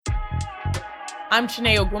I'm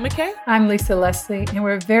Shanae Ogwumike. I'm Lisa Leslie, and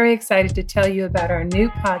we're very excited to tell you about our new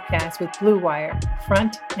podcast with Blue Wire,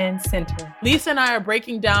 Front and Center. Lisa and I are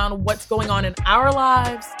breaking down what's going on in our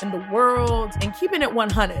lives, in the world, and keeping it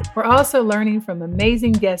 100. We're also learning from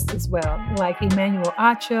amazing guests as well, like Emmanuel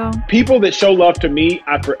Acho. People that show love to me,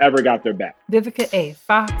 I forever got their back. Vivica A.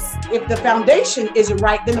 Fox. If the foundation isn't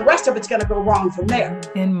right, then the rest of it's going to go wrong from there.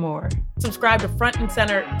 And more. Subscribe to Front and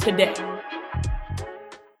Center today.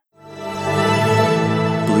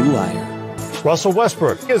 Blue Wire. Russell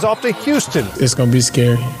Westbrook is off to Houston. It's going to be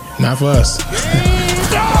scary. Not for us.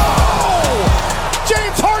 No!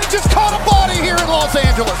 James Harden just caught a body here in Los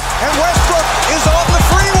Angeles. And Westbrook is on the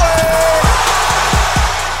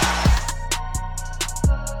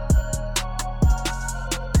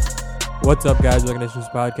freeway. What's up, guys? Welcome to this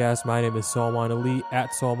podcast. My name is Salman Ali,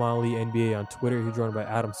 at Salman Ali NBA on Twitter. He's joined by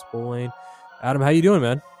Adam Spolane. Adam, how you doing,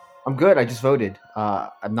 man? I'm good. I just voted.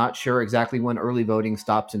 I'm not sure exactly when early voting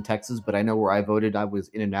stops in Texas, but I know where I voted. I was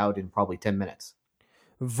in and out in probably 10 minutes.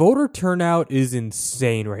 Voter turnout is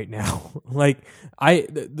insane right now. Like,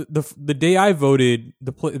 the day I voted,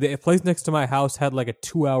 the place next to my house had like a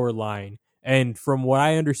 2-hour line. And from what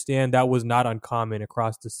I understand, that was not uncommon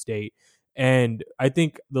across the state. And I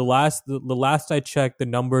think the last I checked, the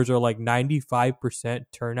numbers are like 95%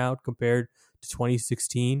 turnout compared to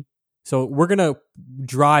 2016. So we're going to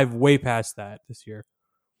drive way past that this year.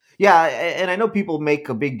 Yeah, and I know people make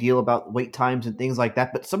a big deal about wait times and things like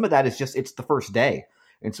that, but some of that is just, it's the first day.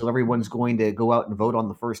 And so everyone's going to go out and vote on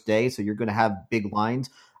the first day, so you're going to have big lines.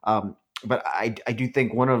 But I do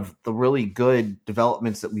think one of the really good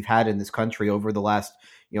developments that we've had in this country over the last,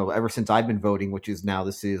 ever since I've been voting, which is now,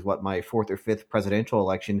 this is my fourth or fifth presidential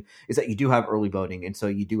election, is that you do have early voting. And so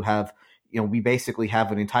you do have, we basically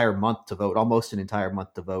have an entire month to vote, almost an entire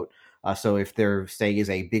month to vote. So if there, say, is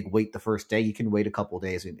a big wait the first day, you can wait a couple of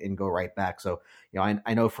days and go right back. So,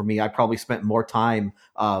 I know for me, I probably spent more time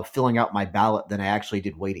filling out my ballot than I actually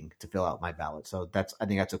did waiting to fill out my ballot. So I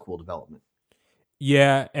think that's a cool development.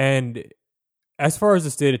 Yeah, and as far as the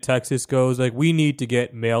state of Texas goes, like, we need to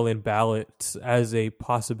get mail-in ballots as a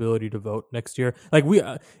possibility to vote next year. Like,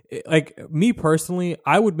 me personally,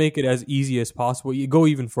 I would make it as easy as possible. You go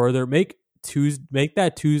even further, make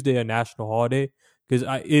that Tuesday a national holiday.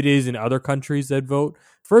 Because it is in other countries that vote.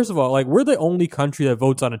 First of all, like, we're the only country that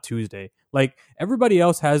votes on a Tuesday. Like, everybody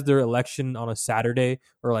else has their election on a Saturday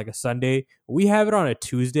or like a Sunday. We have it on a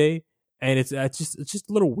Tuesday, and it's just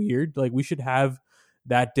a little weird. Like, we should have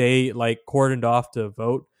that day like cordoned off to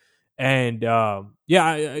vote. And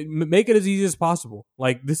make it as easy as possible.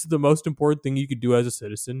 Like, this is the most important thing you could do as a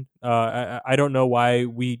citizen. I don't know why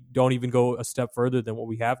we don't even go a step further than what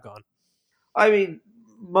we have gone. I mean,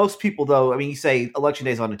 most people, though, you say election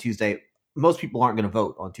day is on a Tuesday. Most people aren't going to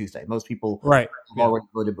vote on Tuesday. Most people have already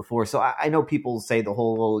voted before. So I know people say the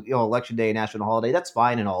whole, election day, national holiday, that's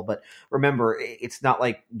fine and all. But remember, it's not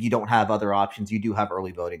like you don't have other options. You do have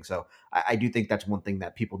early voting. So I do think that's one thing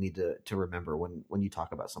that people need to remember when you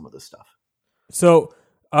talk about some of this stuff. So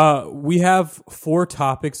we have 4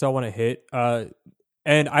 topics I want to hit.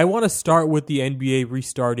 And I want to start with the NBA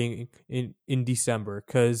restarting in December,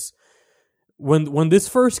 because When this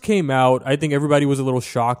first came out, I think everybody was a little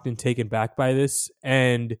shocked and taken back by this,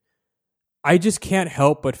 and I just can't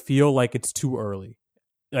help but feel like it's too early.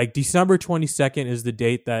 Like, December 22nd is the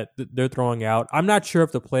date that they're throwing out. I'm not sure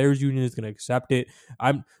if the players' union is going to accept it.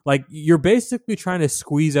 I'm like, you're basically trying to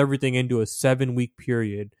squeeze everything into a 7-week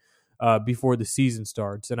period before the season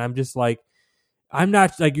starts, and I'm just like, I'm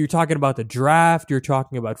not, like, you're talking about the draft, you're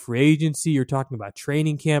talking about free agency, you're talking about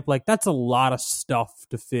training camp. Like, that's a lot of stuff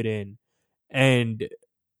to fit in. And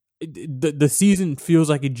the season feels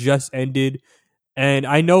like it just ended, and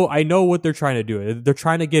I know what they're trying to do. They're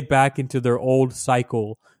trying to get back into their old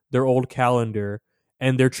cycle, their old calendar,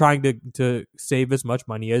 and they're trying to save as much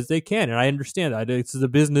money as they can. And I understand that. It's the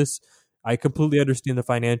business. I completely understand the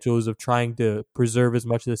financials of trying to preserve as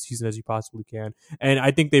much of the season as you possibly can. And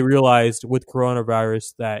I think they realized with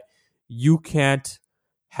coronavirus that you can't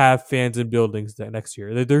have fans in buildings next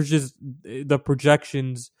year. There's just, the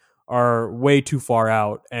projections are way too far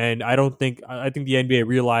out, and I think the NBA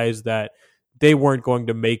realized that they weren't going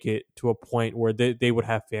to make it to a point where they would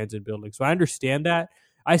have fans in buildings. So I understand that.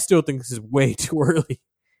 I still think this is way too early.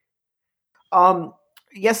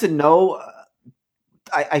 Yes and no.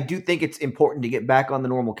 I do think it's important to get back on the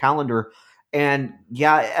normal calendar, and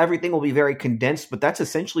yeah, everything will be very condensed, but that's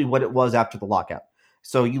essentially what it was after the lockout.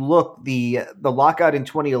 So you look, the lockout in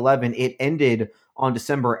 2011, it ended on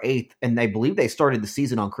December 8th, and I believe they started the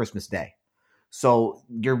season on Christmas Day. So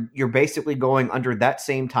you're basically going under that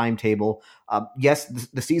same timetable. Yes,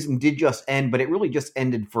 the season did just end, but it really just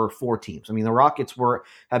ended for 4 teams. I mean, the Rockets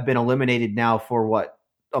have been eliminated now for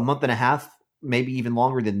a month and a half, maybe even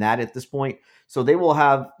longer than that at this point. So they will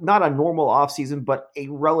have not a normal offseason, but a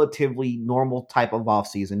relatively normal type of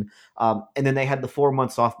offseason. And then they had the 4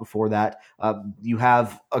 months off before that. You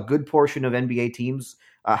have a good portion of NBA teams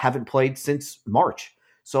haven't played since March.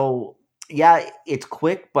 So yeah, it's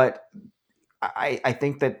quick, but I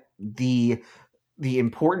think that the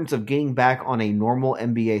importance of getting back on a normal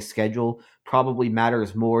NBA schedule probably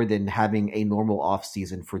matters more than having a normal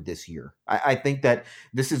offseason for this year. I think that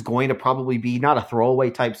this is going to probably be not a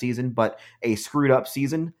throwaway type season, but a screwed up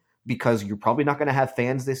season, because you're probably not going to have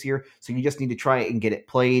fans this year. So you just need to try and get it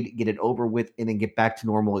played, get it over with, and then get back to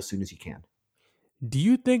normal as soon as you can. Do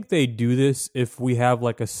you think they do this if we have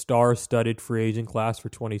like a star-studded free agent class for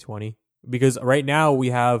 2020? Because right now we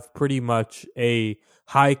have pretty much a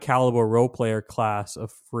high caliber role player class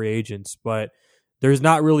of free agents, but there's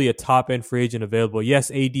not really a top end free agent available.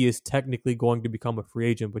 Yes, AD is technically going to become a free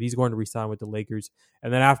agent, but he's going to resign with the Lakers.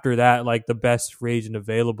 And then after that, like the best free agent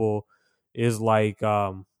available is like,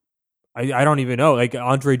 I don't even know, like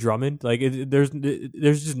Andre Drummond. Like there's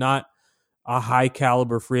just not a high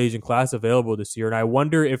caliber free agent class available this year. And I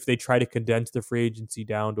wonder if they try to condense the free agency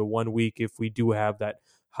down to 1 week if we do have that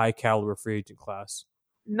high caliber free agent class.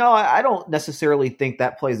 No, I don't necessarily think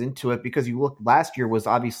that plays into it, because you look, last year was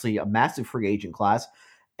obviously a massive free agent class,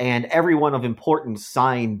 and everyone of importance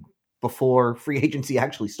signed before free agency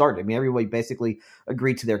actually started. I mean, everybody basically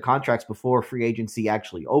agreed to their contracts before free agency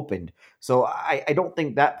actually opened. So I don't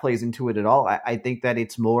think that plays into it at all. I think that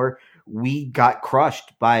it's more, we got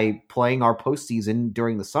crushed by playing our postseason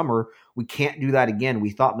during the summer. We can't do that again. We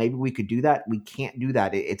thought maybe we could do that. We can't do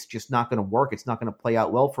that. It's just not going to work. It's not going to play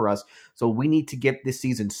out well for us. So we need to get this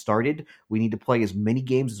season started. We need to play as many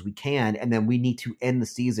games as we can, and then we need to end the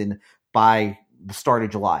season by the start of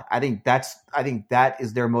July. I think that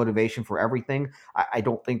is their motivation for everything. I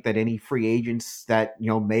don't think that any free agents that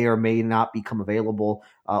may or may not become available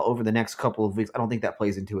over the next couple of weeks, I don't think that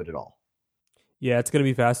plays into it at all. Yeah, it's going to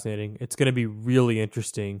be fascinating. It's going to be really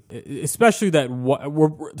interesting, especially that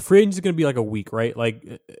free agency is going to be like a week, right?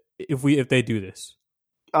 Like if they do this.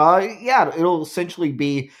 Yeah, it'll essentially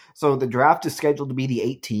be, so the draft is scheduled to be the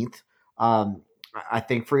 18th. I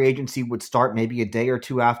think free agency would start maybe a day or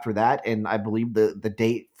two after that, and I believe the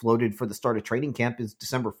date floated for the start of training camp is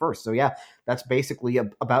December 1st. So yeah, that's basically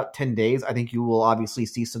about 10 days. I think you will obviously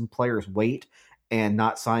see some players wait and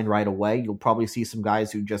not sign right away. You'll probably see some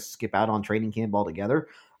guys who just skip out on training camp altogether.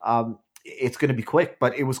 It's going to be quick,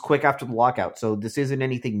 but it was quick after the lockout. So this isn't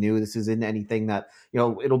anything new. This isn't anything that,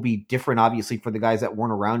 it'll be different, obviously, for the guys that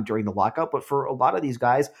weren't around during the lockout. But for a lot of these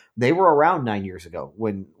guys, they were around 9 years ago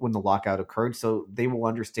when the lockout occurred. So they will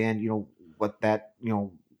understand, what that,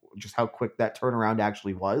 just how quick that turnaround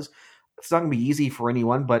actually was. It's not going to be easy for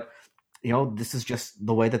anyone, but this is just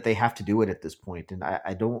the way that they have to do it at this point. And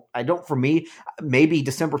I don't, for me, maybe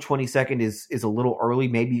December 22nd is a little early.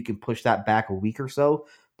 Maybe you can push that back a week or so,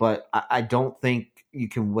 but I don't think you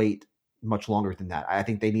can wait much longer than that. I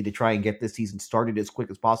think they need to try and get this season started as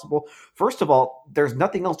quick as possible. First of all, there's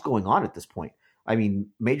nothing else going on at this point. I mean,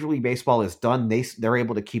 Major League Baseball is done. They're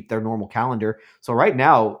able to keep their normal calendar. So right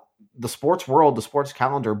now, the sports world, the sports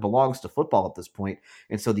calendar belongs to football at this point.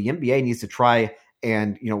 And so the NBA needs to try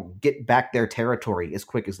and get back their territory as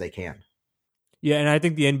quick as they can. Yeah, and I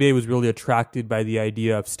think the NBA was really attracted by the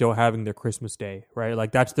idea of still having their Christmas Day, right?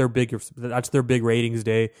 Like that's their big ratings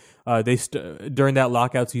day. During that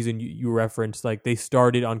lockout season you referenced, like they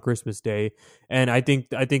started on Christmas Day, and I think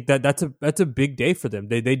that's a big day for them.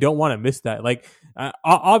 They don't want to miss that. Like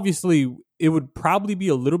obviously, it would probably be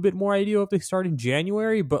a little bit more ideal if they start in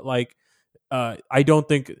January, but like. I don't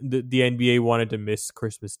think the NBA wanted to miss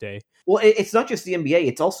Christmas Day. Well, it's not just the NBA.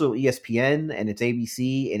 It's also ESPN and it's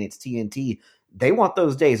ABC and it's TNT. They want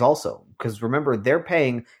those days also, because remember, they're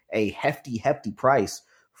paying a hefty price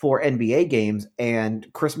for NBA games,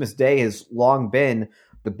 and Christmas Day has long been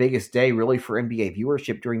the biggest day really for NBA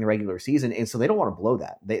viewership during the regular season, and so they don't want to blow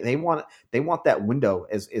that. They want that window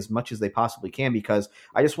as much as they possibly can, because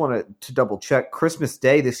I just want to double check. Christmas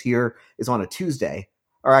Day this year is on a Tuesday.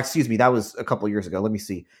 Or excuse me, that was a couple of years ago. Let me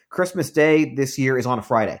see. Christmas Day this year is on a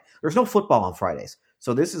Friday. There's no football on Fridays.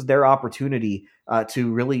 So this is their opportunity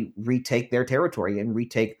to really retake their territory and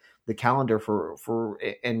retake the calendar for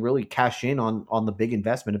and really cash in on the big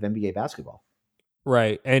investment of NBA basketball.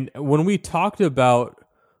 Right. And when we talked about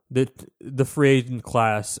the free agent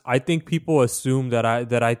class, I think people assume that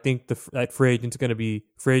I think that free agency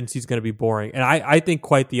is going to be boring, and I think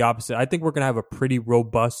quite the opposite. I think we're going to have a pretty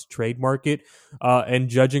robust trade market, and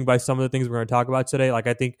judging by some of the things we're going to talk about today, like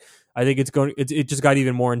I think it just got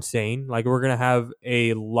even more insane. Like we're going to have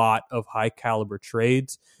a lot of high caliber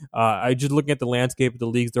trades. I just looking at the landscape of the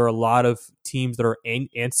leagues, there are a lot of teams that are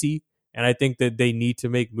antsy, and I think that they need to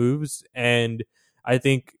make moves, and I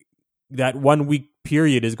think that 1 week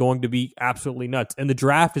period is going to be absolutely nuts. And the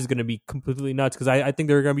draft is going to be completely nuts because I think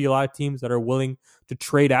there are going to be a lot of teams that are willing to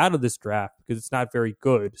trade out of this draft because it's not very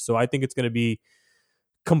good. So I think it's going to be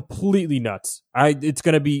completely nuts.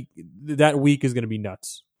 That week is going to be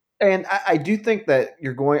nuts. And I do think that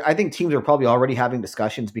I think teams are probably already having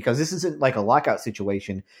discussions because this isn't like a lockout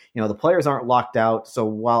situation. The players aren't locked out. So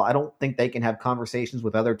while I don't think they can have conversations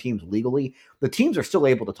with other teams legally, the teams are still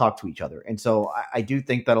able to talk to each other. And so I do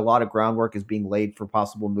think that a lot of groundwork is being laid for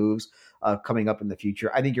possible moves coming up in the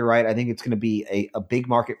future. I think you're right. I think it's going to be a big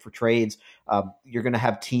market for trades. You're going to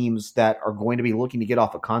have teams that are going to be looking to get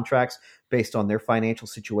off of contracts based on their financial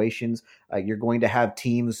situations. You're going to have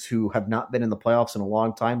teams who have not been in the playoffs in a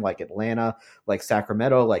long time, like Atlanta, like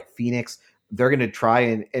Sacramento, like Phoenix. They're going to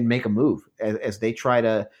try and make a move as they try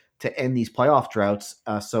to end these playoff droughts.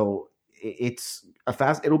 So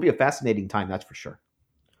it'll be a fascinating time, that's for sure.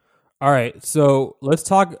 All right, so let's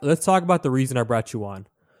talk about the reason I brought you on.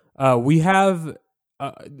 We have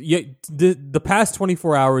the past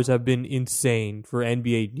 24 hours have been insane for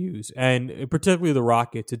NBA news, and particularly the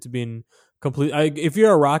Rockets. It's been complete. If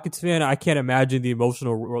you're a Rockets fan, I can't imagine the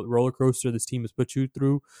emotional roller coaster this team has put you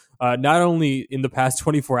through, not only in the past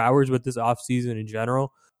 24 hours, but this offseason in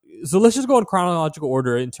general. So let's just go in chronological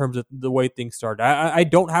order in terms of the way things started. I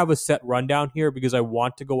don't have a set rundown here because I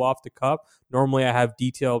want to go off the cuff. Normally I have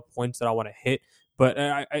detailed points that I want to hit, but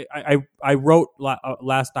I wrote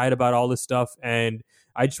last night about all this stuff, and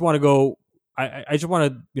I just want to go. I just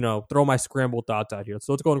want to throw my scrambled thoughts out here.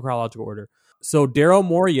 So let's go in chronological order. So Daryl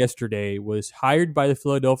Morey yesterday was hired by the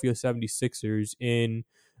Philadelphia 76ers in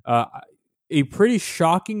a pretty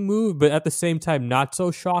shocking move, but at the same time not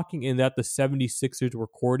so shocking in that the 76ers were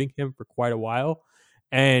courting him for quite a while.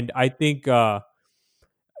 And I think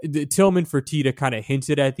Tillman Fertitta kind of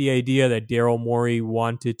hinted at the idea that Daryl Morey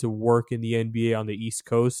wanted to work in the NBA on the East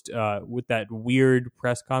Coast with that weird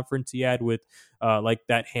press conference he had with like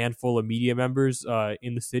that handful of media members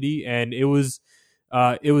in the city. And it was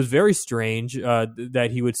very strange that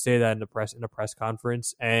he would say that in a press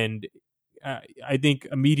conference. And I think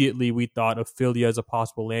immediately we thought of Philly as a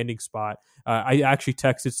possible landing spot. I actually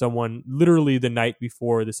texted someone literally the night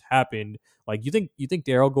before this happened, like, you think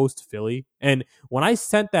Daryl goes to Philly? And when I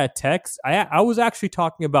sent that text, I was actually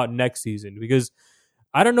talking about next season, because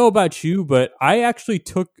I don't know about you, but I actually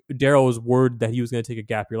took Daryl's word that he was going to take a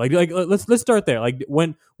gap year. Like let's start there. Like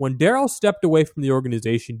when Daryl stepped away from the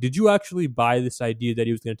organization, did you actually buy this idea that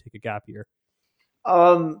he was going to take a gap year?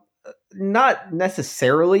 Not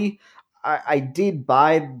necessarily. I did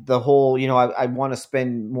buy the whole, I want to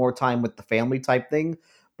spend more time with the family type thing,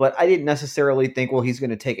 but I didn't necessarily think, well, he's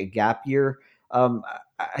going to take a gap year.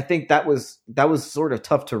 I think that was sort of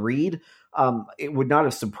tough to read. It would not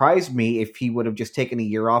have surprised me if he would have just taken a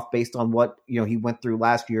year off based on what, he went through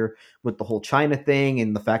last year with the whole China thing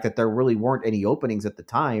and the fact that there really weren't any openings at the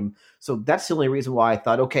time. So that's the only reason why I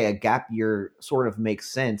thought, okay, a gap year sort of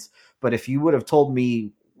makes sense. But if you would have told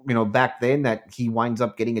me, back then that he winds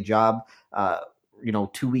up getting a job,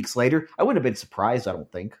 2 weeks later, I wouldn't have been surprised, I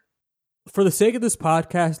don't think. For the sake of this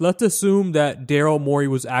podcast, let's assume that Daryl Morey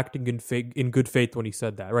was acting in good faith when he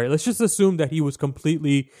said that, right? Let's just assume that he was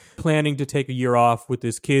completely planning to take a year off with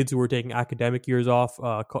his kids who were taking academic years off,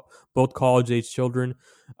 both college-age children.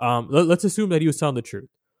 Let's assume that he was telling the truth.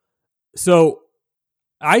 So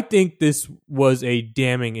I think this was a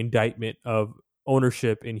damning indictment of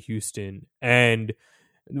ownership in Houston, and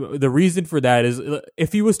the reason for that is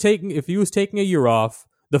if he was taking a year off,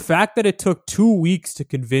 the fact that it took 2 weeks to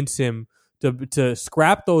convince him to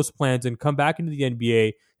scrap those plans and come back into the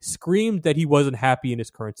NBA screamed that he wasn't happy in his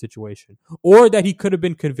current situation, or that he could have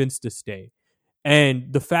been convinced to stay.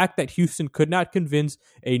 And the fact that Houston could not convince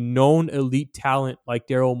a known elite talent like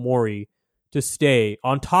Daryl Morey to stay,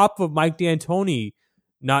 on top of Mike D'Antoni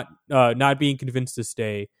not being convinced to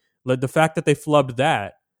stay, the fact that they flubbed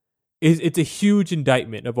that, it's a huge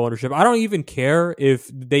indictment of ownership. I don't even care if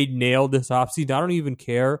they nailed this offseason. I don't even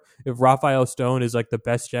care if Rafael Stone is like the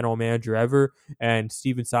best general manager ever and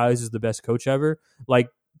Stephen Silas is the best coach ever. Like,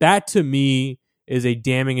 that to me is a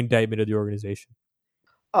damning indictment of the organization.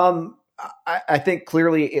 I think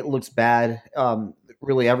clearly it looks bad.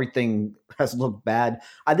 Really everything has looked bad.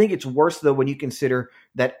 I think it's worse though when you consider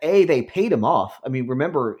that they paid him off. I mean,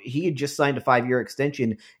 remember, he had just signed a 5-year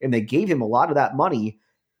extension and they gave him a lot of that money.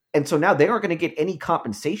 And so now they aren't going to get any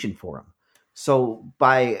compensation for him. So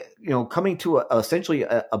by, coming to essentially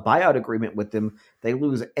a buyout agreement with them, they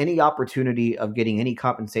lose any opportunity of getting any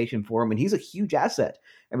compensation for him. And he's a huge asset.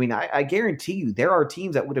 I mean, I guarantee you there are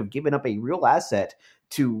teams that would have given up a real asset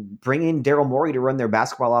to bring in Daryl Morey to run their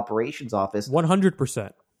basketball operations office.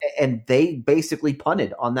 100%. And they basically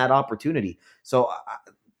punted on that opportunity. So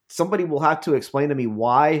somebody will have to explain to me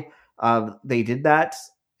why they did that.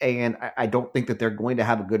 And I don't think that they're going to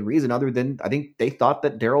have a good reason other than I think they thought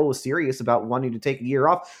that Daryl was serious about wanting to take a year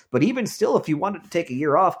off. But even still, if he wanted to take a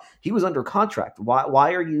year off, he was under contract.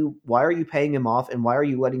 Why are you paying him off, and why are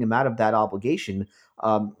you letting him out of that obligation?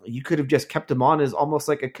 You could have just kept him on as almost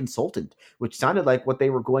like a consultant, which sounded like what they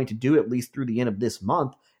were going to do at least through the end of this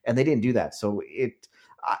month, and they didn't do that. So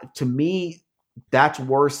to me, that's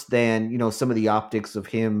worse than some of the optics of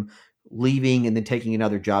him leaving and then taking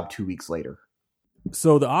another job 2 weeks later.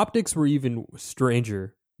 So the optics were even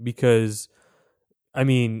stranger because, I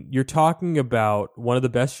mean, you're talking about one of the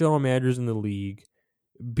best general managers in the league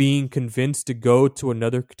being convinced to go to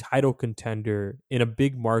another title contender in a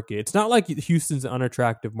big market. It's not like Houston's an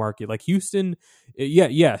unattractive market. Like Houston,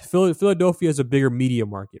 Philadelphia is a bigger media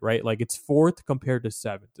market, right? Like it's 4th compared to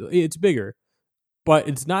 7th. It's bigger, but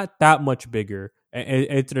it's not that much bigger.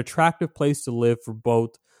 It's an attractive place to live for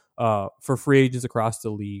both, for free agents across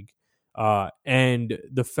the league. And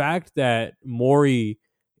the fact that Morey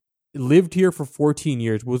lived here for 14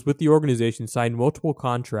 years, was with the organization, signed multiple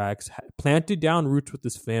contracts, planted down roots with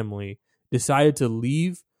his family, decided to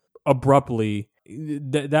leave abruptly,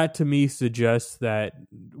 that to me suggests that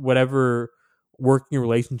whatever working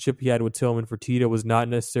relationship he had with Tillman Fertitta was not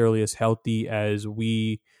necessarily as healthy as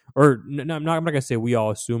I'm not going to say we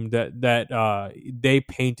all assumed that they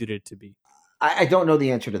painted it to be. I don't know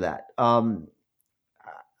the answer to that.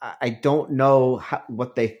 I don't know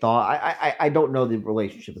what they thought. I don't know the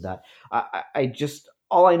relationship of that.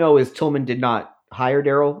 All I know is Tillman did not hire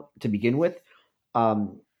Daryl to begin with.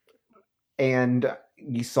 And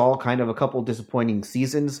you saw kind of a couple disappointing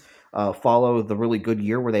seasons follow the really good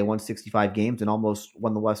year where they won 65 games and almost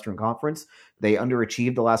won the Western Conference. They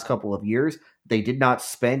underachieved the last couple of years. They did not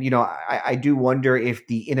spend, I do wonder if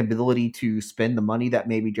the inability to spend the money that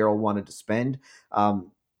maybe Daryl wanted to spend,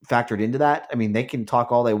 factored into that. I mean, they can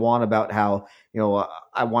talk all they want about how,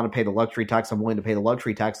 I want to pay the luxury tax. I'm willing to pay the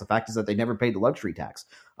luxury tax. The fact is that they never paid the luxury tax.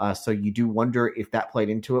 So you do wonder if that played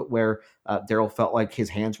into it, where Daryl felt like his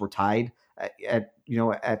hands were tied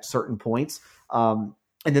at certain points. And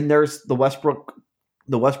then there's the Westbrook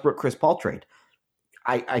Chris Paul trade.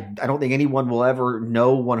 I don't think anyone will ever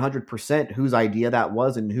know 100% whose idea that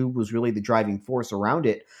was and who was really the driving force around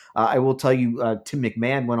it. I will tell you, Tim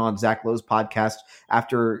McMahon went on Zach Lowe's podcast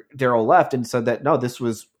after Daryl left and said that, no, this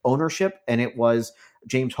was ownership and it was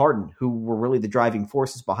James Harden who were really the driving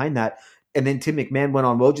forces behind that. And then Tim McMahon went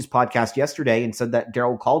on Woj's podcast yesterday and said that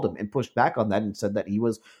Daryl called him and pushed back on that and said that he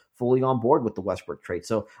was fully on board with the Westbrook trade.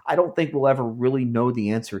 So I don't think we'll ever really know the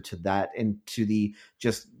answer to that and to the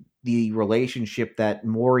relationship that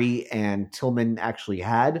Morey and Tillman actually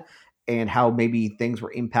had and how maybe things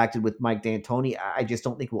were impacted with Mike D'Antoni. I just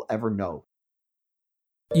don't think we'll ever know.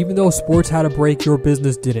 Even though sports had a break, your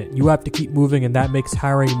business didn't. You have to keep moving, and that makes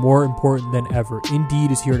hiring more important than ever. Indeed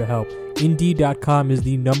is here to help. Indeed.com is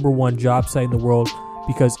the #1 job site in the world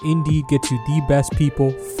because Indeed gets you the best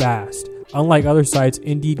people fast. Unlike other sites,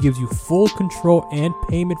 Indeed gives you full control and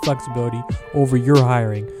payment flexibility over your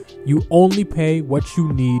hiring. You only pay what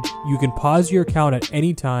you need. You can pause your account at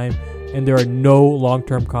any time, and there are no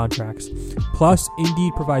long-term contracts. Plus,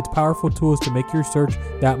 Indeed provides powerful tools to make your search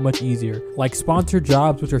that much easier, like sponsored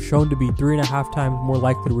jobs, which are shown to be 3.5 times more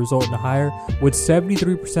likely to result in a hire. With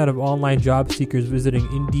 73% of online job seekers visiting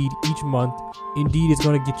Indeed each month, Indeed is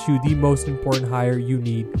going to get you the most important hire you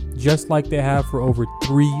need, just like they have for over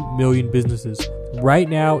 3 million businesses. Right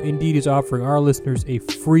now, Indeed is offering our listeners a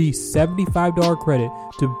free $75 credit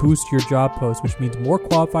to boost your job post, which means more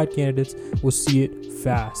qualified candidates will see it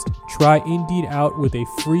fast. Try Indeed out with a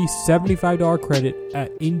free $75 credit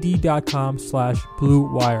at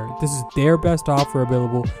Indeed.com/Blue Wire. This is their best offer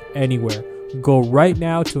available anywhere. Go right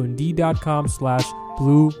now to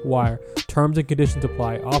Indeed.com/Blue Wire. Terms and conditions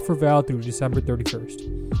apply. Offer valid through December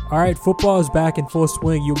 31st. All right, football is back in full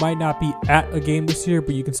swing. You might not be at a game this year,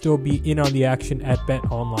 but you can still be in on the action at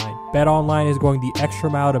BetOnline. BetOnline is going the extra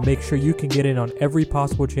mile to make sure you can get in on every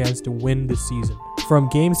possible chance to win this season. From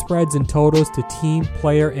game spreads and totals to team,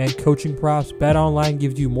 player, and coaching props, BetOnline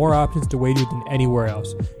gives you more options to wager than anywhere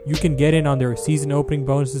else. You can get in on their season opening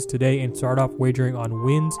bonuses today and start off wagering on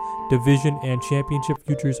wins, division, and championship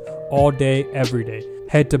futures all day, every day.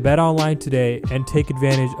 Head to BetOnline today and take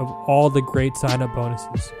advantage of all the great sign-up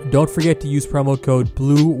bonuses. Don't forget to use promo code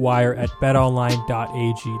BLUEWIRE at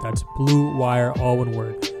betonline.ag. That's BLUEWIRE, all one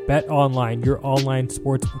word. BetOnline, your online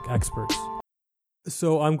sportsbook experts.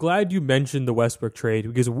 So I'm glad you mentioned the Westbrook trade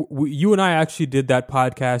because you and I actually did that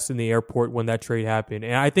podcast in the airport when that trade happened.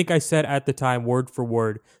 And I think I said at the time, word for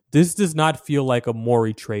word, this does not feel like a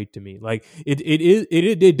Morey trade to me. Like it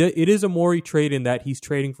is a Morey trade in that he's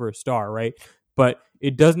trading for a star, right? But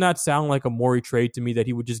it does not sound like a Morey trade to me that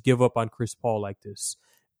he would just give up on Chris Paul like this.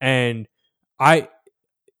 And I've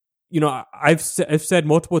said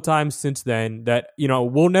multiple times since then that,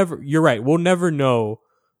 we'll never know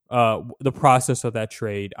the process of that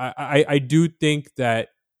trade. I do think that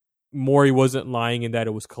Morey wasn't lying in that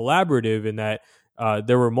it was collaborative and that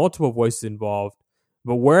there were multiple voices involved.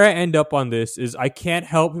 But where I end up on this is I can't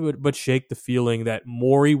help but shake the feeling that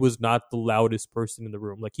Morey was not the loudest person in the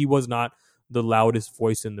room. Like he was not the loudest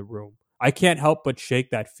voice in the room. I can't help but shake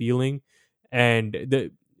that feeling.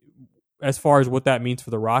 And as far as what that means for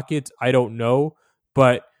the Rockets, I don't know.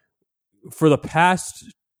 But for the past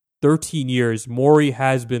 13 years, Morey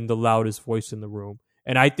has been the loudest voice in the room.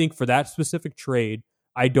 And I think for that specific trade,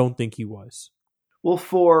 I don't think he was. Well,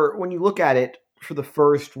 when you look at it, for the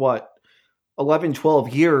first, 11, 12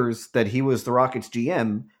 years that he was the Rockets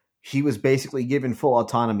GM, he was basically given full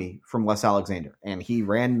autonomy from Les Alexander. And he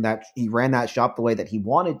ran that shop the way that he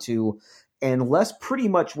wanted to. And Les pretty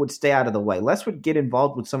much would stay out of the way. Les would get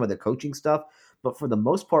involved with some of the coaching stuff. But for the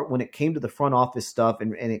most part, when it came to the front office stuff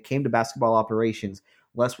and it came to basketball operations,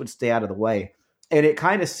 Les would stay out of the way. And it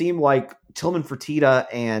kind of seemed like Tillman Fertitta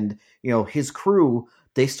and, his crew,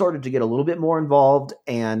 they started to get a little bit more involved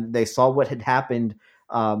and they saw what had happened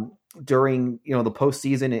during, the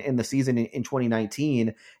postseason and the season in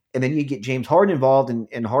 2019. And then you get James Harden involved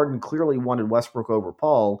and Harden clearly wanted Westbrook over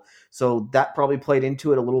Paul. So that probably played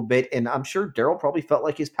into it a little bit. And I'm sure Daryl probably felt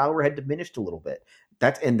like his power had diminished a little bit.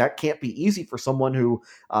 That can't be easy for someone who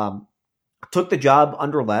took the job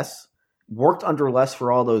under Les, worked under Les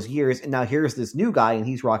for all those years, and now here's this new guy, and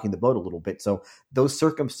he's rocking the boat a little bit. So those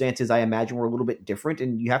circumstances, I imagine, were a little bit different,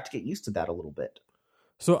 and you have to get used to that a little bit.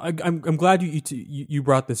 So I'm glad you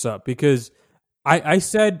brought this up because I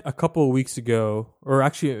said a couple of weeks ago, or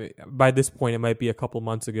actually by this point it might be a couple of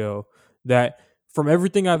months ago, that from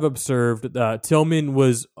everything I've observed, Tillman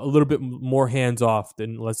was a little bit more hands off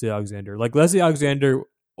than Leslie Alexander. Like Leslie Alexander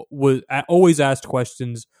was always asked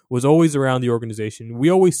questions, was always around the organization. We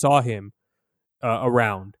always saw him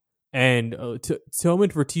around, and Tillman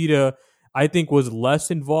Fertitta, I think, was less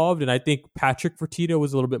involved, and I think Patrick Fertitta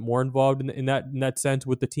was a little bit more involved in that sense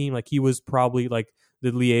with the team. Like he was probably like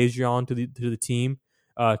the liaison to the team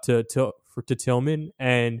to Tillman,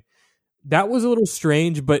 and that was a little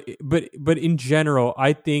strange. But in general,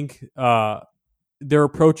 I think their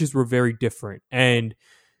approaches were very different, and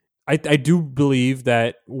I do believe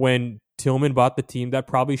that when Tillman bought the team, that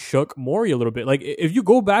probably shook Morey a little bit. Like if you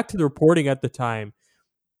go back to the reporting at the time,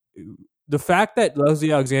 the fact that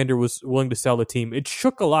Leslie Alexander was willing to sell the team, it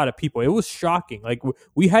shook a lot of people. It was shocking. Like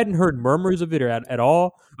we hadn't heard murmurs of it at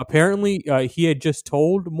all. Apparently, he had just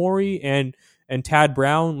told Morey and Tad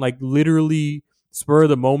Brown, like literally spur of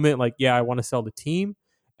the moment, like, yeah, I want to sell the team.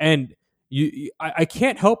 And I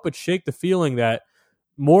can't help but shake the feeling that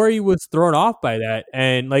Morey was thrown off by that,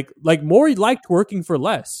 and like Morey liked working for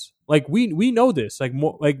Les. Like we know this. Like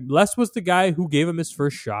Les was the guy who gave him his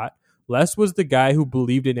first shot. Les was the guy who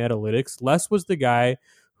believed in analytics. Les was the guy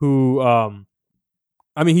who,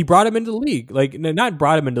 he brought him into the league. Like not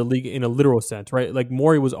brought him into the league in a literal sense, right? Like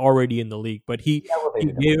Morey was already in the league, but he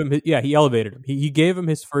gave him, he elevated him. He gave him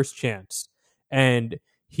his first chance, and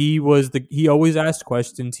he always asked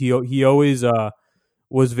questions. He always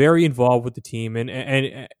was very involved with the team,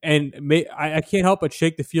 and I can't help but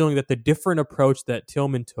shake the feeling that the different approach that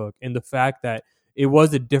Tillman took, and the fact that it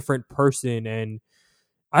was a different person, and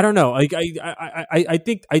I don't know, like I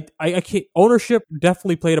think I can't, ownership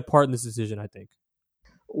definitely played a part in this decision. I think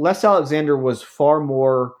Les Alexander was far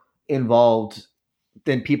more involved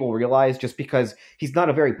than people realize, just because he's not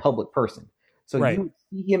a very public person. So right. You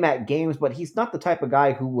see him at games, but he's not the type of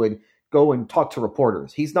guy who would go and talk to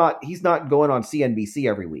reporters. He's not going on CNBC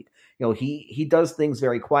every week. he does things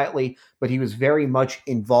very quietly, but he was very much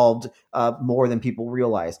involved more than people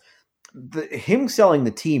realize. Him selling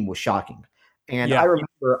the team was shocking. And I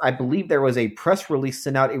remember, I believe there was a press release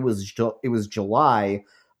sent out. It was July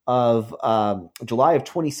of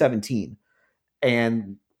 2017,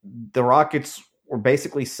 and the Rockets were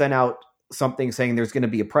basically sent out something saying there's going to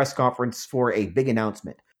be a press conference for a big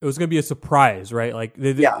announcement. It was going to be a surprise, right? Like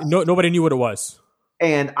nobody knew what it was.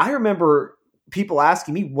 And I remember people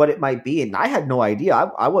asking me what it might be, and I had no idea.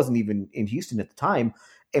 I wasn't even in Houston at the time,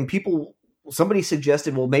 and somebody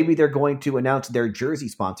suggested, well, maybe they're going to announce their jersey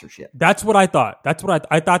sponsorship. That's what I thought.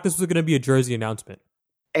 I thought this was going to be a jersey announcement.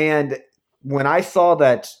 And when I saw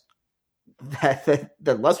that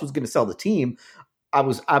Les was going to sell the team, I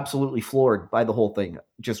was absolutely floored by the whole thing.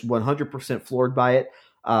 Just 100% floored by it.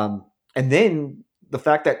 And then the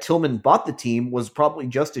fact that Tillman bought the team was probably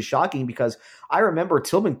just as shocking, because I remember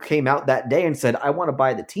Tillman came out that day and said, I want to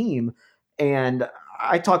buy the team. And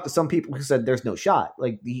I talked to some people who said there's no shot.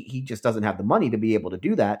 Like he just doesn't have the money to be able to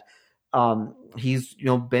do that. He's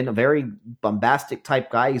been a very bombastic type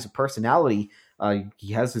guy. He's a personality.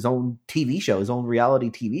 He has his own TV show, his own reality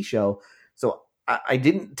TV show. So I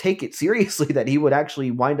didn't take it seriously that he would actually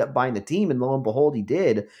wind up buying the team, and lo and behold, he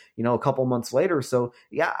did. A couple months later. So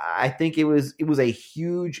yeah, I think it was a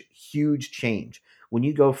huge, huge change when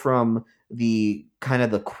you go from the kind of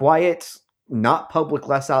the quiet, not public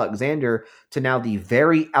Les Alexander to now the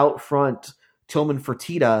very out front Tillman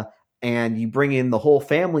Fertitta, and you bring in the whole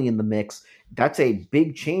family in the mix. That's a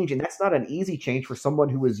big change, and that's not an easy change for someone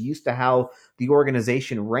who was used to how the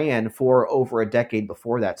organization ran for over a decade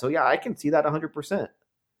before that. So yeah, I can see that 100%.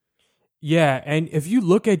 Yeah, and if you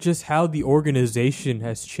look at just how the organization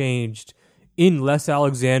has changed in Les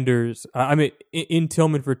Alexander's, in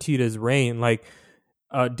Tillman Fertitta's reign, like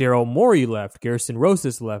Daryl Morey left, Garrison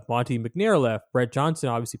Rosas left, Monty McNair left, Brett Johnson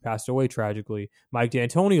obviously passed away tragically, Mike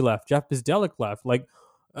D'Antoni left, Jeff Bzdelik left. Like,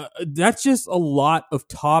 that's just a lot of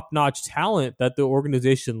top-notch talent that the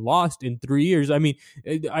organization lost in 3 years. I mean,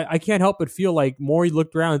 I can't help but feel like Morey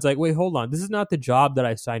looked around and it's like, wait, hold on. This is not the job that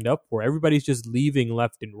I signed up for. Everybody's just leaving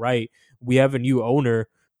left and right. We have a new owner,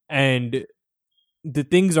 and the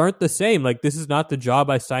things aren't the same. Like, this is not the job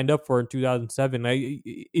I signed up for in 2007.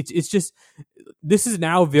 It's just, this is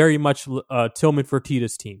now very much Tillman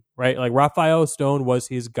Fertitta's team, right? Like, Rafael Stone was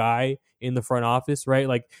his guy in the front office, right?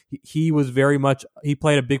 Like, he was very much, he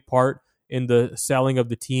played a big part in the selling of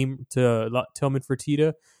the team to Tillman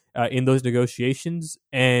Fertitta in those negotiations.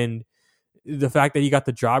 And the fact that he got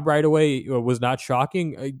the job right away was not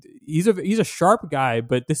shocking. He's a sharp guy,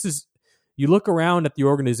 but this is, you look around at the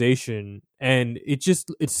organization and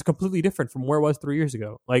it's completely different from where it was 3 years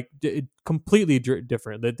ago. Like, completely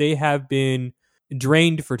different. That they have been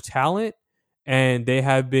drained for talent and they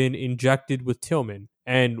have been injected with Tillman.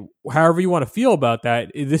 And however you want to feel about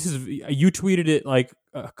that, you tweeted it like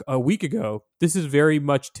a week ago. This is very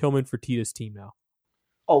much Tillman Fertitta's team now.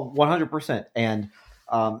 Oh, 100%. And,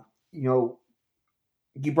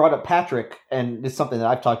 you brought up Patrick, and it's something that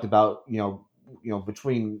I've talked about,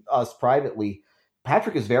 between us privately.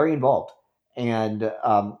 Patrick is very involved, and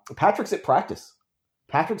Patrick's at practice.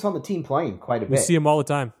 Patrick's on the team playing quite a bit. We see him all the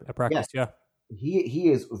time at practice. Yeah. He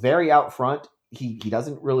is very out front. He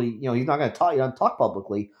doesn't really, he's not going to talk. He doesn't talk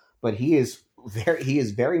publicly, but he is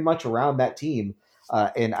very much around that team.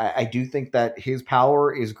 And I do think that his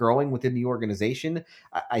power is growing within the organization.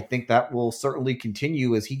 I think that will certainly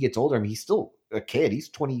continue as he gets older. I mean, he's still a kid. He's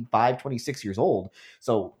 25, 26 years old.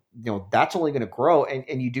 So, that's only going to grow.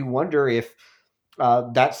 And you do wonder if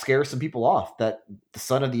that scares some people off, that the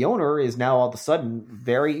son of the owner is now all of a sudden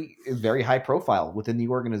very high profile within the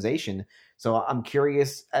organization. So I'm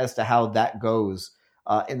curious as to how that goes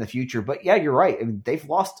in the future. But yeah, you're right. I mean, they've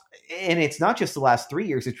lost, and it's not just the last 3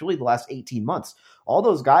 years, it's really the last 18 months. All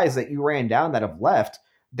those guys that you ran down that have left,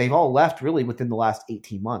 they've all left really within the last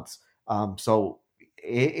 18 months. So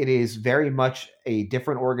it is very much a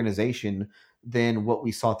different organization than what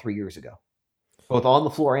we saw 3 years ago, both on the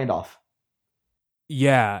floor and off.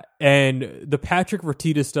 Yeah, and the Patrick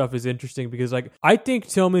Fertitta stuff is interesting because, like, I think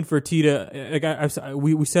Tillman Fertitta, like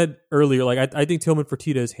we said earlier, like I think Tillman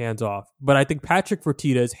Fertitta is hands off, but I think Patrick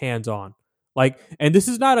Fertitta is hands on. Like, and this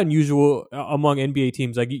is not unusual among NBA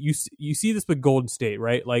teams. Like, you see this with Golden State,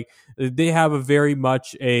 right? Like, they have a very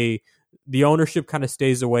much the ownership kind of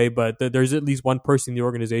stays away, but there's at least one person in the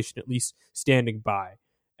organization at least standing by.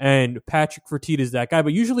 And Patrick Fertitta is that guy,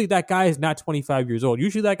 but usually that guy is not 25 years old.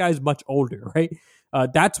 Usually that guy is much older, right?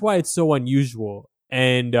 That's why it's so unusual.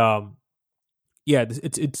 And yeah,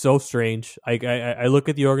 it's so strange. I look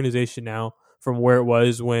at the organization now from where it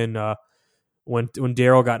was when when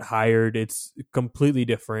Daryl got hired, it's completely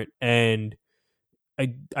different, and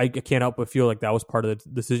I can't help but feel like that was part of the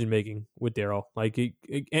decision making with Daryl. Like,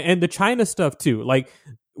 and the China stuff too. Like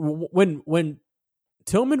when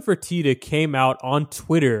Tillman Fertitta came out on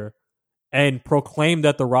Twitter and proclaimed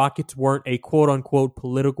that the Rockets weren't a quote unquote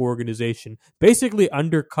political organization, basically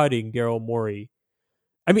undercutting Daryl Morey.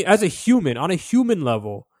 I mean, as a human, on a human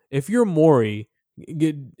level, if you're Morey,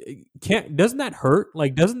 doesn't that hurt?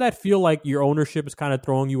 Like, doesn't that feel like your ownership is kind of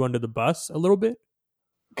throwing you under the bus a little bit?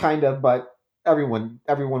 Kind of, but everyone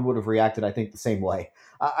would have reacted, I think, the same way.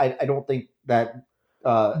 I don't think that.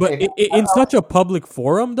 But in such a public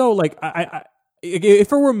forum, though, like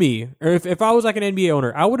if it were me, or if I was like an NBA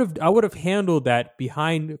owner, I would have handled that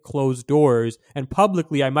behind closed doors, and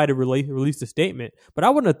publicly I might have released a statement. But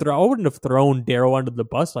I wouldn't have thrown Daryl under the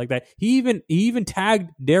bus like that. He even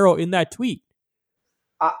tagged Daryl in that tweet.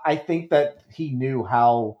 I think that he knew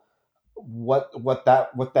what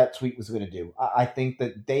that tweet was going to do. I think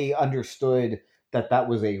that they understood that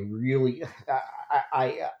was a really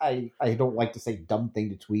I don't like to say dumb thing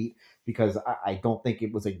to tweet, because I don't think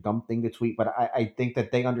it was a dumb thing to tweet, but I think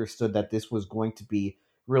that they understood that this was going to be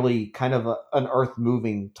really kind of an earth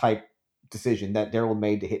moving type decision that Daryl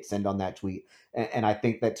made to hit send on that tweet. And I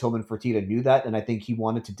think that Tillman Fertitta knew that, and I think he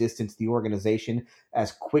wanted to distance the organization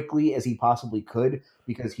as quickly as he possibly could,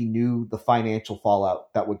 because he knew the financial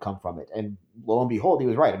fallout that would come from it. And lo and behold, he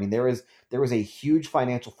was right. I mean, there was a huge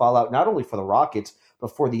financial fallout, not only for the Rockets,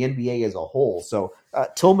 but for the NBA as a whole. So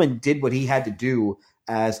Tillman did what he had to do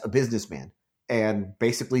as a businessman, and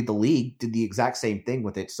basically the league did the exact same thing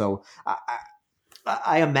with it. So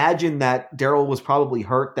I imagine that Daryl was probably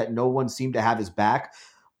hurt that no one seemed to have his back,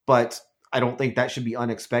 but I don't think that should be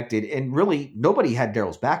unexpected. And really, nobody had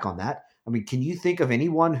Daryl's back on that. I mean, can you think of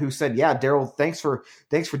anyone who said, yeah, Daryl, thanks for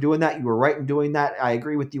doing that. You were right in doing that. I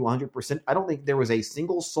agree with you 100%. I don't think there was a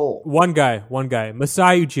single soul. One guy,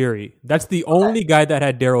 Masai Ujiri. That's the only guy that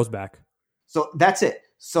had Daryl's back. So that's it.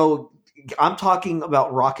 So I'm talking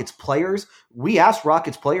about Rockets players. We asked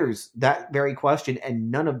Rockets players that very question,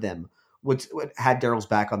 and none of them had Daryl's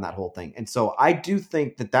back on that whole thing. And so I do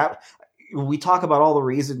think that we talk about all the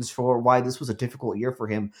reasons for why this was a difficult year for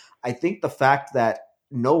him. I think the fact that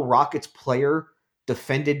no Rockets player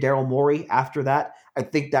defended Daryl Morey after that, I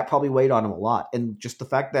think that probably weighed on him a lot. And just the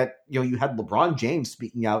fact that, you had LeBron James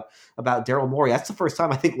speaking out about Daryl Morey. That's the first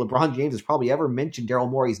time I think LeBron James has probably ever mentioned Daryl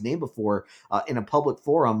Morey's name before in a public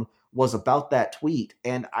forum, was about that tweet.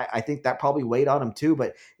 And I think that probably weighed on him too.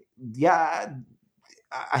 But yeah,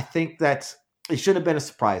 I think that it should have been a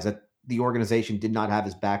surprise that the organization did not have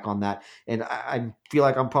his back on that. And I feel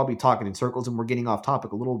like I'm probably talking in circles, and we're getting off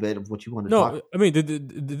topic a little bit of what you want to talk about. I mean,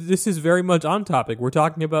 this is very much on topic. We're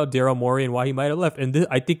talking about Daryl Morey and why he might have left. And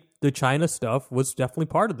I think the China stuff was definitely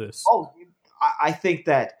part of this. Oh, I think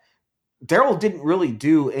that Daryl didn't really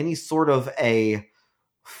do any sort of a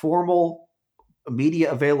formal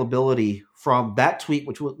media availability from that tweet,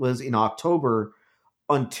 which was in October,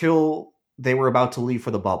 until they were about to leave for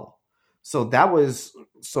the bubble. So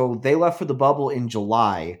they left for the bubble in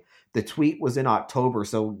July. The tweet was in October.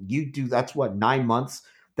 So that's 9 months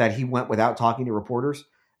that he went without talking to reporters.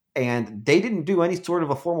 And they didn't do any sort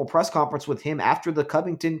of a formal press conference with him after the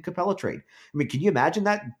Covington-Capella trade. I mean, can you imagine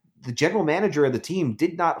that? The general manager of the team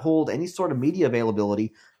did not hold any sort of media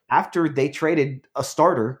availability after they traded a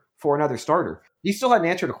starter for another starter. He still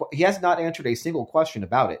he has not answered a single question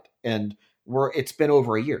about it. And it's been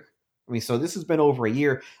over a year. I mean, so this has been over a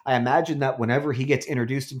year. I imagine that whenever he gets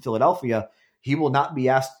introduced in Philadelphia, he will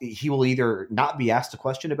either not be asked a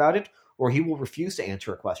question about it, or he will refuse to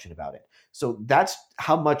answer a question about it. So that's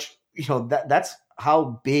how much, that's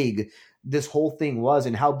how big this whole thing was,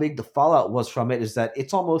 and how big the fallout was from it, is that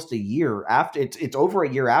it's almost a year after, it's over a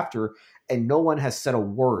year after, and no one has said a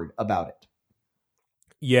word about it.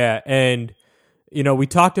 Yeah. And, we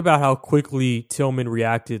talked about how quickly Tillman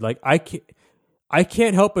reacted. Like, I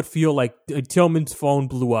can't help but feel like Tillman's phone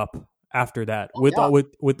blew up after that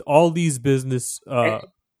with all these business. And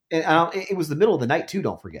it was the middle of the night too.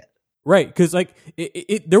 Don't forget. Right, because like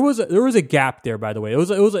there was a gap there. By the way,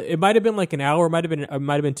 it might have been like an hour, might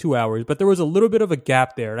have been 2 hours, but there was a little bit of a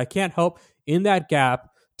gap there, and I can't help in that gap.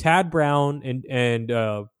 Tad Brown and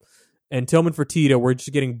Tillman Fertitta were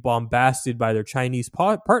just getting bombasted by their Chinese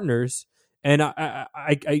partners, and I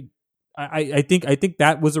think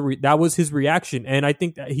that was his reaction, and I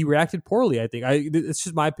think that he reacted poorly. I think it's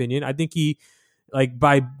just my opinion. I think he, like,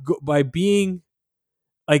 by being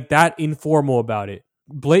like that informal about it,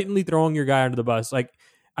 blatantly throwing your guy under the bus. Like,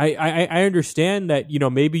 I understand that,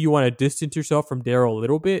 maybe you want to distance yourself from Daryl a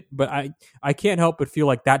little bit, but I can't help but feel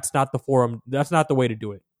like that's not the forum. That's not the way to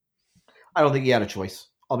do it. I don't think he had a choice.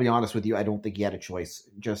 I'll be honest with you. I don't think he had a choice.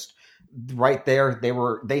 Just right there,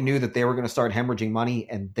 they knew that they were going to start hemorrhaging money,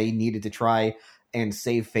 and they needed to try and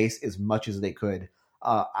save face as much as they could.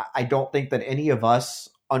 I don't think that any of us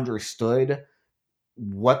understood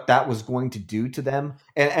what that was going to do to them.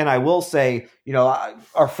 And I will say,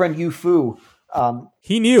 our friend Yu Fu,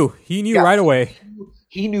 he knew right away.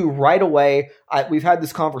 He knew right away. We've had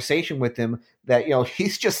this conversation with him that,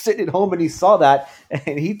 he's just sitting at home and he saw that,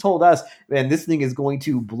 and he told us, man, this thing is going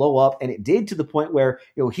to blow up. And it did, to the point where,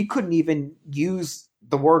 he couldn't even use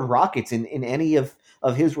the word rockets in any of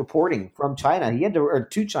his reporting from China. He had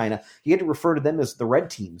to China. He had to refer to them as the red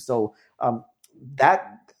team. So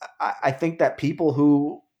I think that people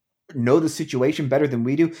who know the situation better than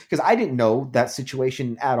we do, because I didn't know that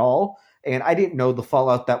situation at all, and I didn't know the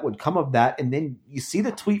fallout that would come of that. And then you see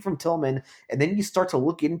the tweet from Tillman, and then you start to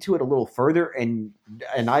look into it a little further, and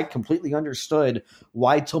I completely understood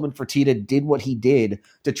why Tillman Fertitta did what he did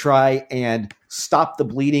to try and stop the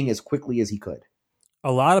bleeding as quickly as he could.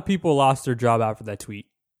 A lot of people lost their job after that tweet.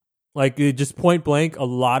 Like, just point blank, a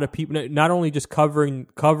lot of people, not only just covering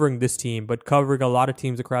this team, but covering a lot of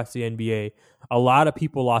teams across the NBA, a lot of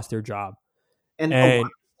people lost their job. And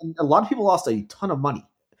a lot of people lost a ton of money.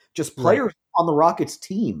 Just players on the Rockets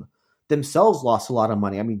team themselves lost a lot of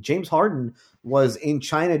money. I mean, James Harden was in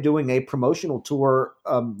China doing a promotional tour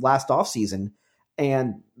last offseason,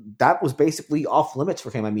 and that was basically off limits for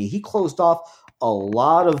him. I mean, he closed off a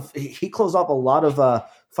lot of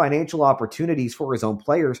financial opportunities for his own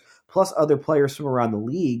players, plus other players from around the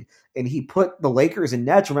league. And he put the Lakers and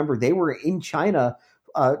Nets, remember, they were in China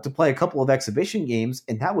to play a couple of exhibition games,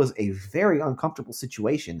 and that was a very uncomfortable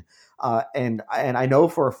situation. And I know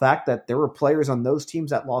for a fact that there were players on those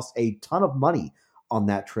teams that lost a ton of money on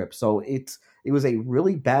that trip. So it was a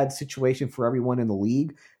really bad situation for everyone in the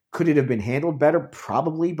league. Could it have been handled better?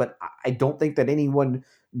 Probably, but I don't think that anyone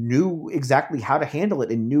knew exactly how to handle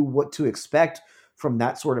it and knew what to expect from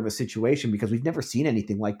that sort of a situation, because we've never seen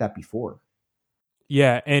anything like that before.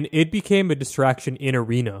 Yeah, and it became a distraction in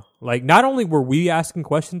arena. Like, not only were we asking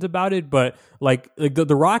questions about it, but like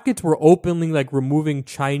the Rockets were openly like removing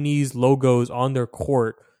Chinese logos on their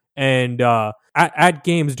court, and at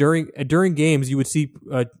games during games, you would see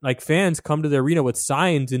like fans come to the arena with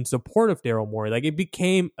signs in support of Daryl Morey. Like, it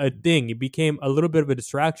became a thing. It became a little bit of a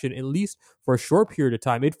distraction, at least for a short period of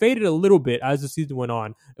time. It faded a little bit as the season went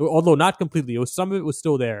on, although not completely. Some of it was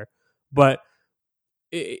still there, but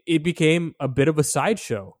it became a bit of a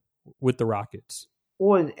sideshow with the Rockets.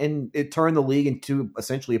 Well, and it turned the league into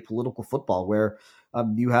essentially a political football where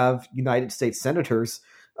you have United States senators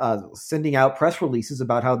sending out press releases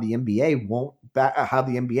about how the NBA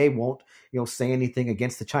won't say anything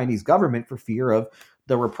against the Chinese government for fear of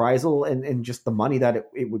the reprisal and just the money that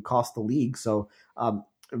it would cost the league. So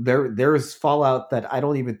there's fallout that I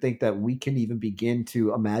don't even think that we can even begin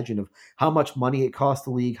to imagine of how much money it cost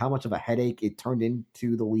the league, how much of a headache it turned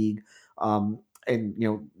into the league. And,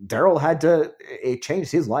 Daryl it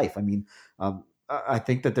changed his life. I mean, I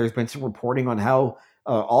think that there's been some reporting on how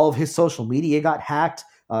all of his social media got hacked.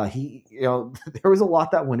 There was a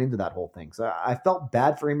lot that went into that whole thing. So I felt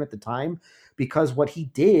bad for him at the time, because what he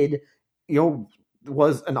did,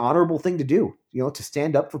 was an honorable thing to do, to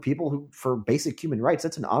stand up for people for basic human rights.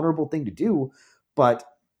 That's an honorable thing to do, but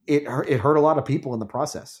it hurt a lot of people in the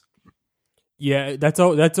process. Yeah, that's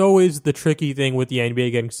always the tricky thing with the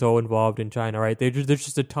NBA getting so involved in China, right? There's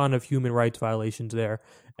just a ton of human rights violations there,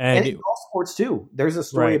 and in all sports too. There's a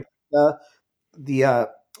story about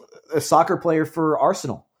a soccer player for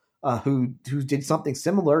Arsenal who did something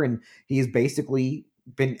similar, and he's basically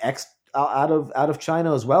been out of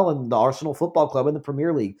China as well, and the Arsenal Football Club in the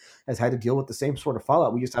Premier League has had to deal with the same sort of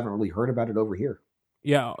fallout. We just haven't really heard about it over here.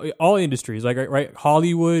 Yeah, all industries, like right,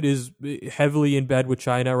 Hollywood is heavily in bed with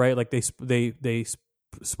China, right? Like they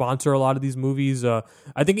sponsor a lot of these movies. I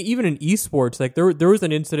think even in esports, like there was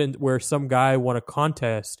an incident where some guy won a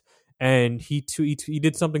contest and he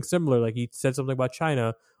did something similar. Like, he said something about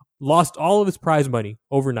China, lost all of his prize money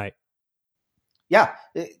overnight. Yeah,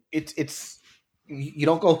 it's. You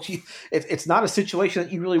don't go. It's not a situation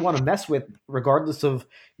that you really want to mess with, regardless of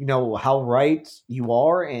how right you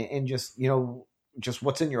are and just just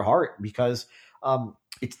what's in your heart, because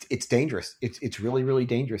it's dangerous. It's really, really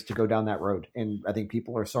dangerous to go down that road. And I think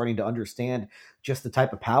people are starting to understand just the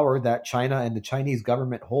type of power that China and the Chinese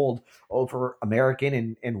government hold over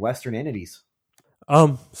American and Western entities.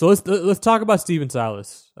 So let's talk about Stephen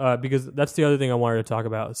Silas, because that's the other thing I wanted to talk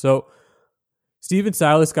about. So Stephen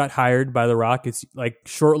Silas got hired by the Rockets like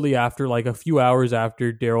shortly after, like a few hours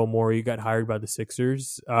after Daryl Morey got hired by the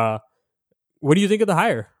Sixers. What do you think of the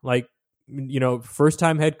hire? Like,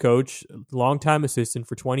 first-time head coach, long-time assistant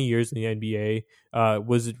for 20 years in the NBA.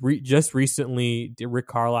 Was just recently Rick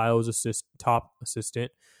Carlisle's top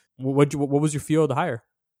assistant. What was your feel of the hire?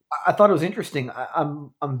 I thought it was interesting.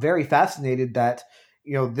 I'm very fascinated that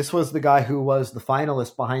this was the guy who was the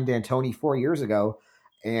finalist behind D'Antoni 4 years ago,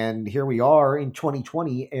 and here we are in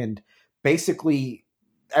 2020, and basically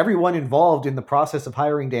everyone involved in the process of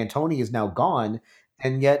hiring D'Antoni is now gone.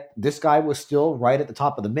 And yet this guy was still right at the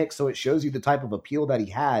top of the mix. So it shows you the type of appeal that he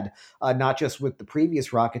had, not just with the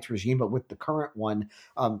previous Rockets regime, but with the current one.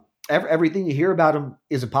 Everything you hear about him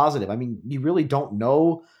is a positive. I mean, you really don't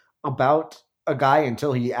know about a guy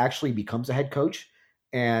until he actually becomes a head coach.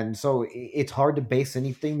 And so it's hard to base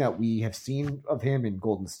anything that we have seen of him in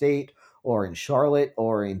Golden State or in Charlotte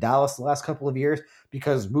or in Dallas the last couple of years,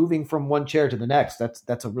 because moving from one chair to the next,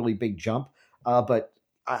 that's a really big jump. But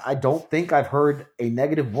I don't think I've heard a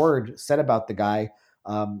negative word said about the guy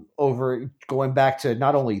over going back to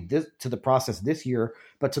not only to the process this year,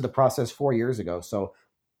 but to the process 4 years ago. So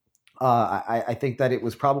I think that it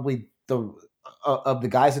was probably of the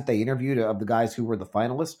guys that they interviewed, of the guys who were the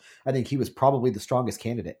finalists, I think he was probably the strongest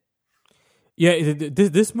candidate. Yeah,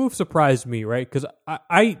 this move surprised me, right? Because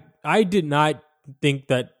I did not think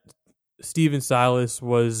that Stephen Silas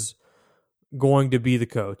was going to be the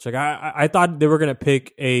coach. Like I thought they were going to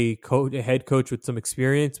pick a head coach with some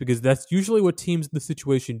experience, because that's usually what teams in the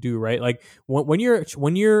situation do, right? Like when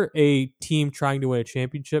you're a team trying to win a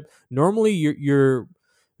championship, normally you're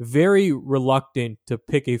very reluctant to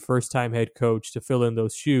pick a first-time head coach to fill in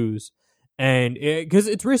those shoes, and because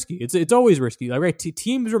it's risky. It's always risky. Like, right?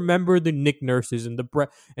 Teams remember the Nick Nurses and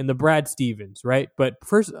the Brad Stevens, right? But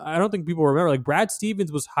first, I don't think people remember. Like, Brad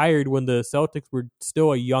Stevens was hired when the Celtics were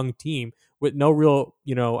still a young team with no real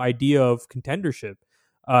idea of contendership.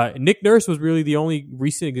 Nick Nurse was really the only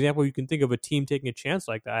recent example you can think of a team taking a chance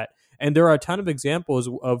like that, and there are a ton of examples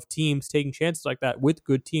of teams taking chances like that with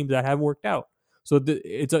good teams that haven't worked out. So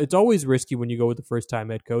it's always risky when you go with the first-time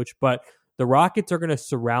head coach, but the Rockets are going to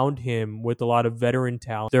surround him with a lot of veteran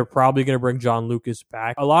talent. They're probably going to bring John Lucas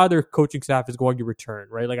back. A lot of their coaching staff is going to return,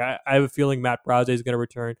 right? Like I have a feeling Matt Braze is going to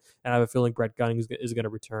return, and I have a feeling Brett Gunning is going to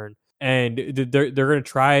return. And they're going to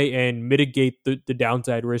try and mitigate the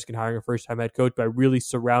downside risk in hiring a first-time head coach by really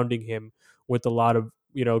surrounding him with a lot of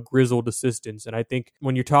grizzled assistants. And I think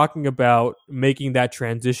when you're talking about making that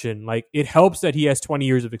transition, like, it helps that he has 20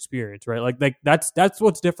 years of experience, right? Like that's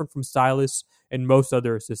what's different from Silas and most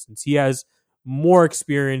other assistants. He has more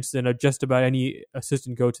experience than just about any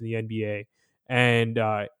assistant coach in the NBA. And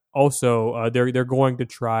also they're going to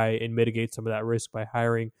try and mitigate some of that risk by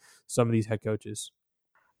hiring some of these head coaches.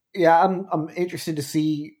 Yeah, I'm interested to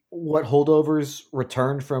see what holdovers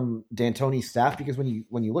returned from D'Antoni's staff, because when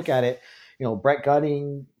you look at it, Brett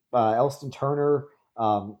Gunning, Elston Turner,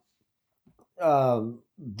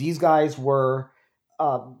 these guys were,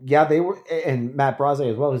 they were, and Matt Braze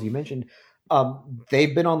as well, as you mentioned,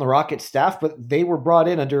 they've been on the Rockets staff, but they were brought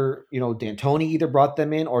in under, D'Antoni either brought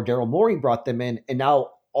them in or Daryl Morey brought them in, and now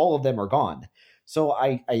all of them are gone. So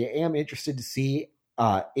I am interested to see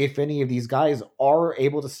if any of these guys are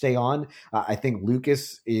able to stay on. I think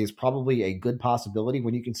Lucas is probably a good possibility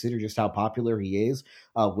when you consider just how popular he is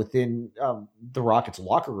within the Rockets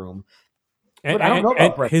locker room. But I don't know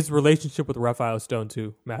about Brett. His relationship with Raphael Stone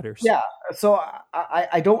too matters. Yeah, so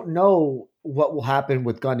I don't know what will happen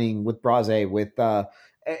with Gunning, with Braze, with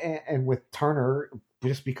and with Turner,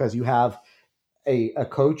 just because you have a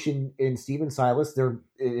coach in Stephen Silas.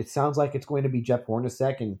 It sounds like it's going to be Jeff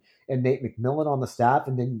Hornacek and Nate McMillan on the staff,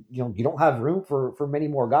 and then you don't have room for many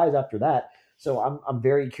more guys after that. So I'm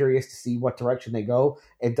very curious to see what direction they go.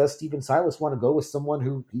 And does Stephen Silas want to go with someone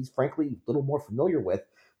who he's frankly a little more familiar with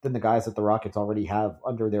than the guys that the Rockets already have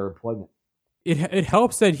under their employment? It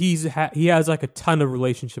helps that he has like a ton of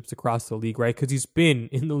relationships across the league, right? Because he's been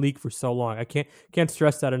in the league for so long. I can't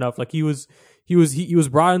stress that enough. Like he was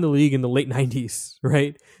brought in the league in the late 90s,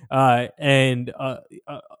 right?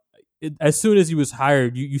 As soon as he was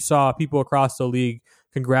hired, you saw people across the league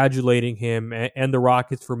congratulating him and the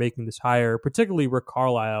Rockets for making this hire, particularly Rick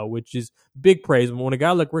Carlisle, which is big praise. When a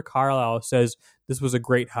guy like Rick Carlisle says this was a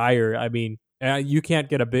great hire, I mean, you can't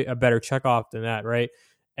get a better checkoff than that, right?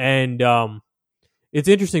 And it's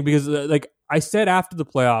interesting because, like I said after the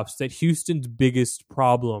playoffs, that Houston's biggest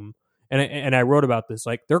problem, and I wrote about this,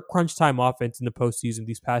 like their crunch time offense in the postseason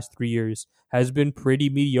these past 3 years has been pretty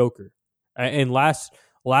mediocre. And last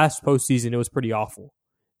postseason, it was pretty awful.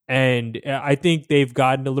 And I think they've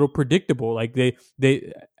gotten a little predictable. Like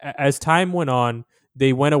they as time went on,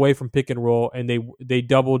 they went away from pick and roll and they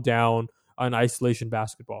doubled down on isolation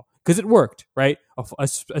basketball because it worked, right? A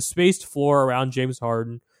spaced floor around James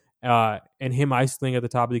Harden and him isolating at the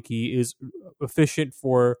top of the key is efficient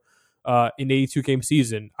for an 82-game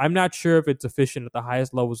season. I'm not sure if it's efficient at the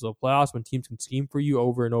highest levels of the playoffs when teams can scheme for you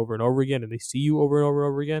over and over and over again, and they see you over and over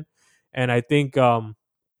and over again. And I think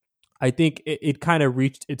it kind of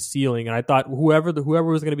reached its ceiling. And I thought whoever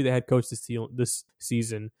was going to be the head coach this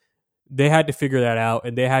season, they had to figure that out,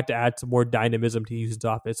 and they had to add some more dynamism to Houston's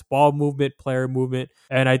offense, ball movement, player movement.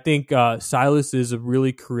 And I think Silas is a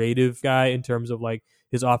really creative guy in terms of like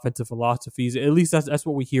his offensive philosophies. At least that's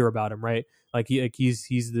what we hear about him, right?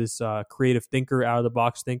 He's this creative thinker, out of the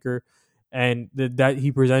box thinker, and that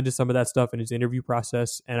he presented some of that stuff in his interview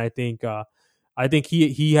process. And I think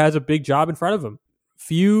he has a big job in front of him.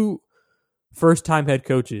 Few first-time head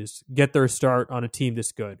coaches get their start on a team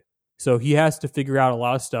this good. So he has to figure out a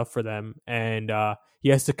lot of stuff for them, and he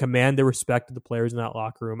has to command the respect of the players in that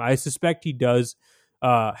locker room. I suspect he does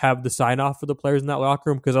have the sign-off for the players in that locker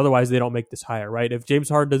room, because otherwise they don't make this hire, right? If James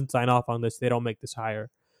Harden doesn't sign off on this, they don't make this hire.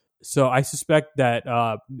 So I suspect that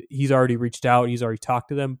he's already reached out, he's already talked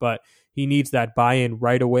to them, but he needs that buy-in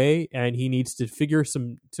right away, and he needs to figure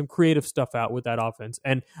some creative stuff out with that offense.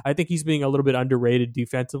 And I think he's being a little bit underrated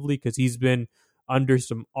defensively, because he's been under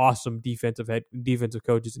some awesome defensive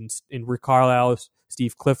coaches in Rick Carlisle,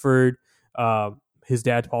 Steve Clifford, his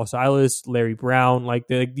dad Paul Silas, Larry Brown.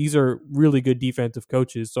 These are really good defensive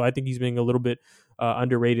coaches. So I think he's being a little bit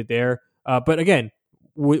underrated there. But again,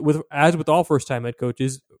 as with all first-time head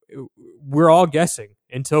coaches, we're all guessing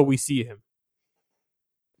until we see him.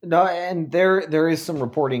 No, and there is some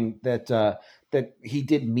reporting that he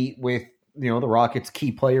did meet with the Rockets'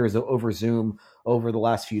 key players over Zoom over the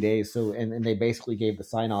last few days. So and they basically gave the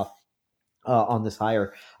sign off on this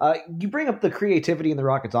hire. You bring up the creativity in the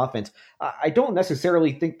Rockets' offense. I don't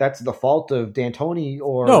necessarily think that's the fault of D'Antoni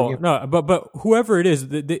or no, but whoever it is,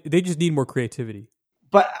 they just need more creativity.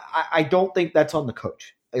 But I don't think that's on the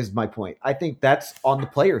coach, is my point. I think that's on the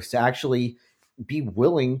players to actually be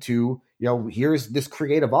willing to, here's this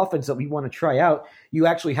creative offense that we want to try out. You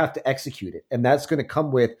actually have to execute it. And that's going to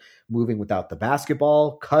come with moving without the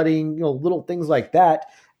basketball, cutting, little things like that.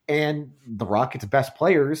 And the Rockets' best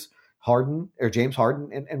players, James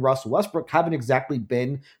Harden and Russell Westbrook, haven't exactly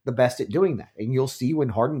been the best at doing that. And you'll see when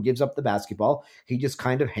Harden gives up the basketball, he just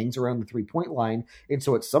kind of hangs around the 3-point line. And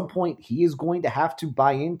so at some point, he is going to have to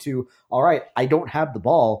buy into, all right, I don't have the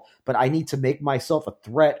ball, but I need to make myself a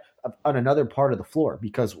threat on another part of the floor,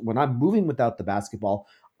 because when I'm moving without the basketball,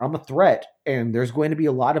 I'm a threat, and there's going to be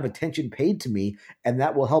a lot of attention paid to me, and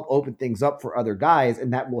that will help open things up for other guys,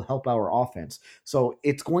 and that will help our offense. So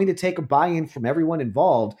it's going to take a buy-in from everyone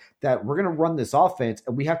involved that we're going to run this offense,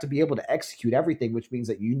 and we have to be able to execute everything, which means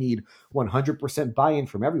that you need 100% buy-in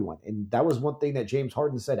from everyone. And that was one thing that James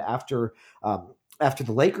Harden said after the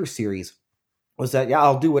Lakers series, was that,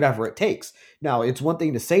 I'll do whatever it takes. Now, it's one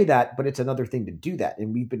thing to say that, but it's another thing to do that.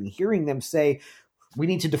 And we've been hearing them say, we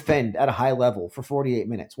need to defend at a high level for 48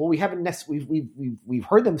 minutes. Well, we haven't we've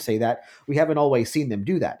heard them say that. We haven't always seen them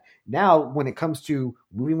do that. Now, when it comes to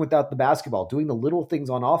moving without the basketball, doing the little things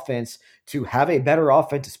on offense to have a better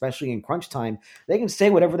offense, especially in crunch time, they can say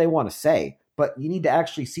whatever they want to say, but you need to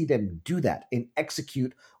actually see them do that and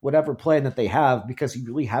execute whatever plan that they have, because you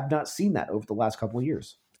really have not seen that over the last couple of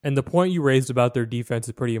years. And the point you raised about their defense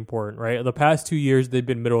is pretty important, right? The past 2 years, they've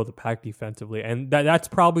been middle of the pack defensively, and that's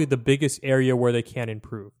probably the biggest area where they can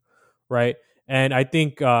improve, right? And I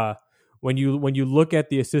think when you look at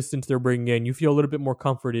the assistants they're bringing in, you feel a little bit more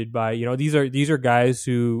comforted by, these are guys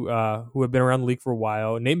who have been around the league for a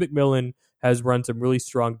while. Nate McMillan has run some really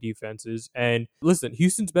strong defenses, and listen,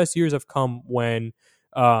 Houston's best years have come when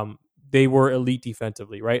they were elite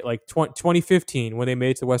defensively, right? Like 2015 when they made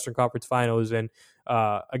it to the Western Conference Finals and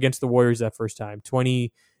against the Warriors that first time.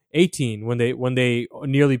 2018 when they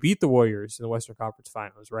nearly beat the Warriors in the Western Conference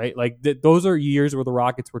Finals, right? Like those are years where the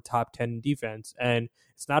Rockets were top 10 in defense, and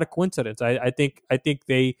it's not a coincidence. I think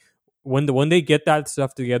they when they get that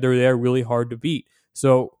stuff together, they're really hard to beat.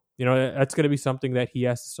 So that's going to be something that he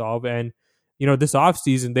has to solve. And this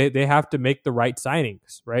offseason, they have to make the right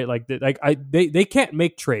signings, right? They can't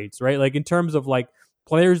make trades, right? Like in terms of like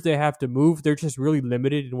players they have to move, they're just really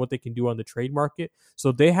limited in what they can do on the trade market.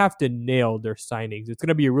 So they have to nail their signings. It's going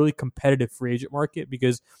to be a really competitive free agent market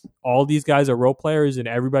because all these guys are role players and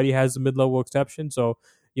everybody has a mid-level exception. So,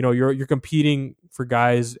 you're competing for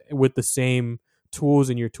guys with the same tools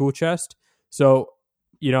in your tool chest. So,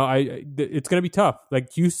 it's going to be tough.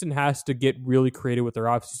 Like Houston has to get really creative with their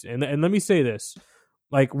offseason. And let me say this,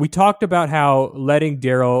 like we talked about how letting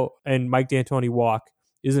Daryl and Mike D'Antoni walk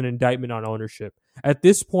is an indictment on ownership. At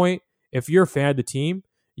this point, if you're a fan of the team,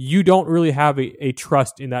 you don't really have a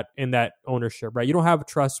trust in that ownership, right? You don't have a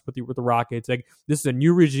trust with the Rockets. Like, this is a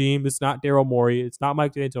new regime. It's not Daryl Morey. It's not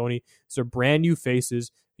Mike D'Antoni. It's a brand new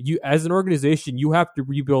faces. You, as an organization, you have to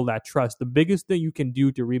rebuild that trust. The biggest thing you can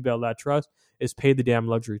do to rebuild that trust is pay the damn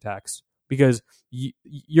luxury tax, because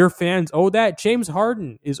your fans owe that. James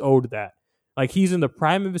Harden is owed that. Like, he's in the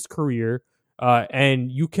prime of his career.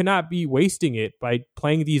 And you cannot be wasting it by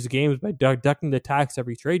playing these games by ducking the tax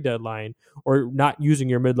every trade deadline or not using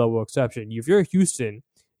your mid-level exception. If you're Houston,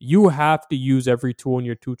 you have to use every tool in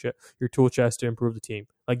your tool chest to improve the team.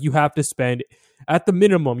 Like, you have to spend, at the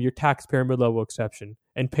minimum, your taxpayer mid-level exception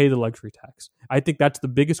and pay the luxury tax. I think that's the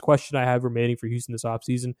biggest question I have remaining for Houston this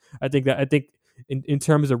offseason. I think in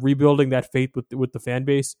terms of rebuilding that faith with the fan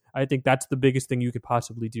base, I think that's the biggest thing you could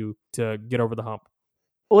possibly do to get over the hump.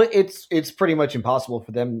 Well, it's pretty much impossible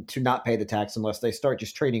for them to not pay the tax unless they start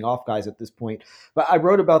just trading off guys at this point. But I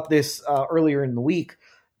wrote about this earlier in the week.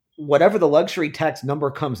 Whatever the luxury tax number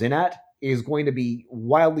comes in at is going to be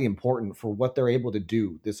wildly important for what they're able to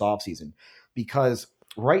do this offseason, because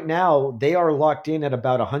right now they are locked in at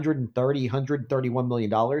about $131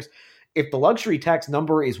 million. If the luxury tax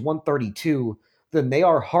number is 132, then they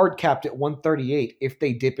are hard capped at 138 if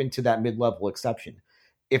they dip into that mid-level exception.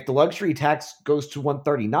 If the luxury tax goes to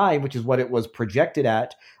 139, which is what it was projected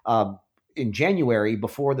at in January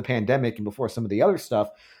before the pandemic and before some of the other stuff,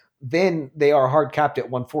 then they are hard capped at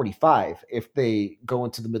 145 if they go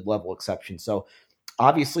into the mid-level exception. So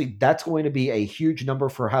obviously that's going to be a huge number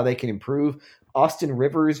for how they can improve. Austin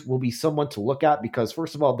Rivers will be someone to look at because,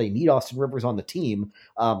 first of all, they need Austin Rivers on the team.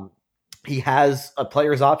 He has a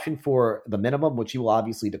player's option for the minimum, which he will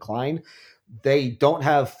obviously decline. They don't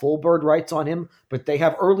have full bird rights on him, but they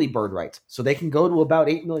have early bird rights. So they can go to about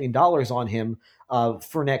 $8 million on him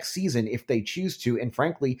for next season if they choose to. And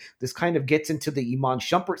frankly, this kind of gets into the Iman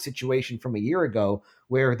Shumpert situation from a year ago,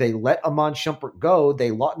 where they let Iman Shumpert go.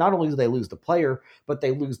 They not only do they lose the player, but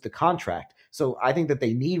they lose the contract. So I think that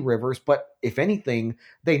they need Rivers, but if anything,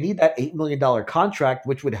 they need that $8 million contract,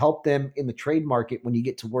 which would help them in the trade market when you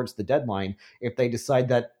get towards the deadline, if they decide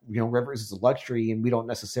that, Rivers is a luxury and we don't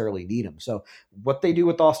necessarily need him. So what they do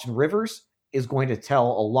with Austin Rivers is going to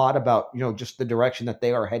tell a lot about, just the direction that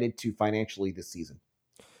they are headed to financially this season.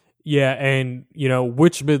 Yeah, and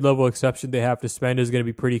which mid-level exception they have to spend is going to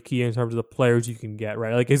be pretty key in terms of the players you can get,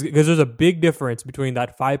 right? Like, because there's a big difference between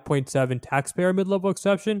that 5.7 taxpayer mid-level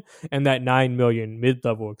exception and that 9 million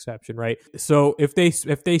mid-level exception, right? So if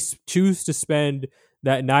they choose to spend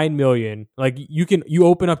that 9 million, like, you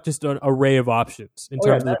open up just an array of options in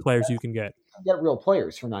terms of the players you can get. You get real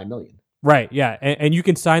players for 9 million. Right, yeah, and you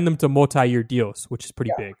can sign them to multi-year deals, which is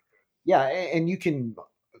pretty big. Yeah, and you can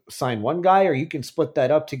sign one guy or you can split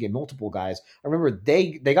that up to get multiple guys. I remember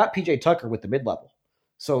they got PJ Tucker with the mid-level.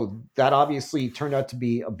 So that obviously turned out to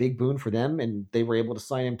be a big boon for them, and they were able to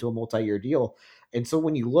sign him to a multi-year deal. And so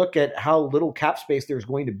when you look at how little cap space there's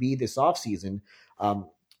going to be this offseason,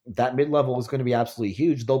 that mid-level is going to be absolutely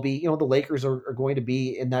huge. They'll be, the Lakers are going to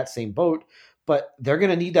be in that same boat, but they're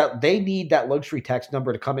going to need that. They need that luxury tax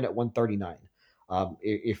number to come in at 139.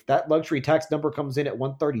 If that luxury tax number comes in at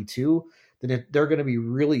 132, then they're going to be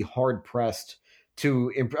really hard pressed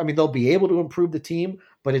to improve. I mean, they'll be able to improve the team,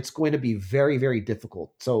 but it's going to be very, very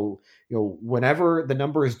difficult. So, whenever the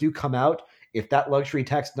numbers do come out, if that luxury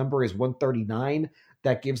tax number is 139,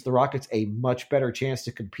 that gives the Rockets a much better chance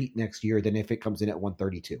to compete next year than if it comes in at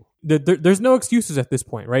 132. There's no excuses at this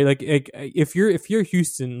point, right? Like if you're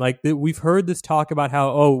Houston, like we've heard this talk about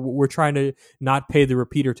how, we're trying to not pay the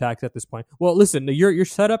repeater tax at this point. Well, listen, you're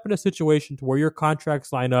set up in a situation to where your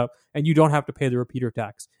contracts line up and you don't have to pay the repeater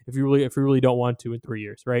tax if you really don't want to in 3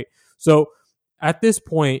 years, right? So at this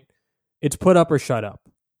point, it's put up or shut up.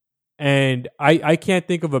 And I can't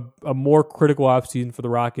think of a more critical offseason for the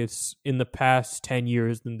Rockets in the past 10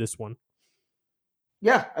 years than this one.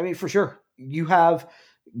 Yeah, I mean, for sure. You have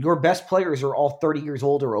your best players are all 30 years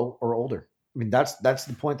old or older. I mean, that's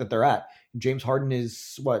the point that they're at. James Harden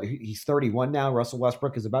is he's 31 now. Russell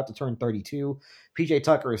Westbrook is about to turn 32. PJ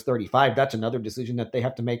Tucker is 35. That's another decision that they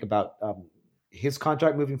have to make about his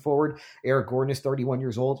contract moving forward. Eric Gordon is 31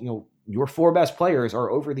 years old. Your four best players are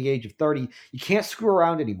over the age of 30. You can't screw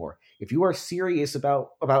around anymore. If you are serious about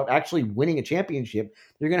actually winning a championship,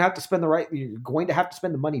 you're going to have to spend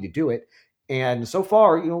the money to do it. And so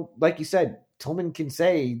far, like you said, Tillman can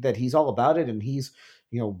say that he's all about it and he's,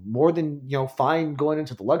 more than, fine going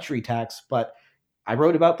into the luxury tax. But I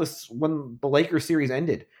wrote about this when the Lakers series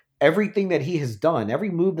ended. Everything that he has done, every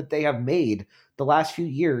move that they have made the last few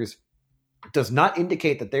years does not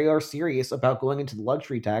indicate that they are serious about going into the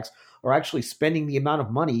luxury tax or actually spending the amount of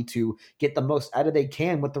money to get the most out of they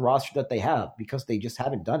can with the roster that they have, because they just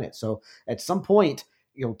haven't done it. So at some point,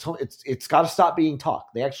 it's got to stop being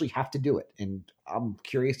talk. They actually have to do it. And I'm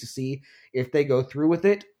curious to see if they go through with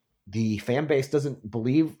it. The fan base doesn't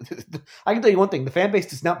believe. I can tell you one thing: the fan base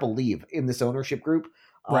does not believe in this ownership group,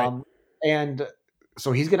 right. And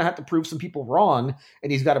so he's going to have to prove some people wrong,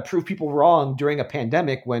 and he's got to prove people wrong during a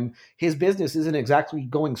pandemic when his business isn't exactly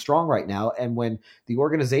going strong right now, and when the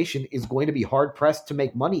organization is going to be hard pressed to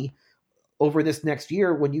make money over this next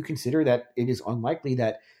year. When you consider that it is unlikely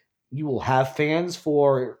that you will have fans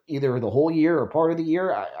for either the whole year or part of the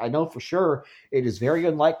year, I know for sure it is very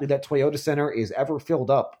unlikely that Toyota Center is ever filled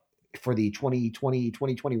up for the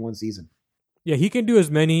 2020-2021 season. Yeah, he can do as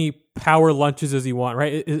many power lunches as he wants,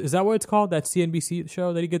 right? Is that what it's called? That CNBC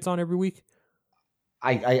show that he gets on every week?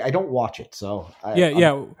 I don't watch it, so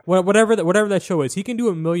whatever that show is, he can do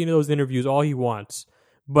a million of those interviews all he wants.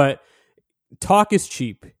 But talk is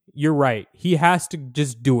cheap. You're right. He has to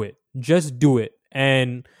just do it.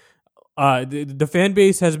 And the fan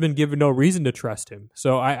base has been given no reason to trust him.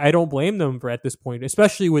 So I don't blame them for at this point,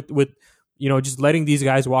 especially with just letting these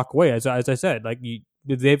guys walk away. As I said, like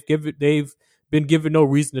they've been given no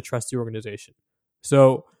reason to trust the organization.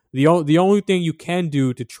 So the only thing you can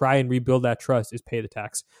do to try and rebuild that trust is pay the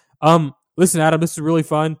tax. Listen, Adam, this is really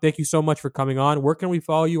fun. Thank you so much for coming on. Where can we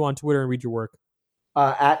follow you on Twitter and read your work?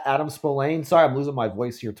 At Adam Spillane. Sorry, I'm losing my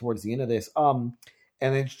voice here towards the end of this. And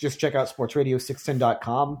then just check out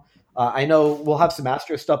sportsradio610.com. I know we'll have some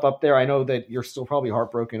Astros stuff up there. I know that you're still probably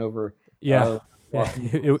heartbroken over.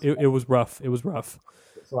 It was rough. It was rough.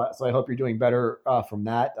 So I hope you're doing better from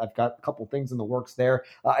that. I've got a couple things in the works there.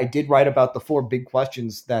 I did write about the 4 big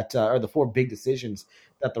questions that are the 4 big decisions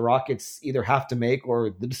that the Rockets either have to make or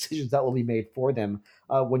the decisions that will be made for them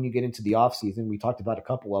when you get into the offseason. We talked about a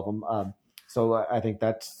couple of them. So I think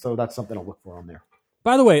that's something to look for on there.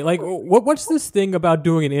 By the way, like, what's this thing about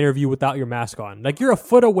doing an interview without your mask on? Like, you're a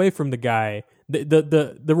foot away from the guy.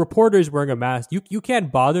 The reporter is wearing a mask. You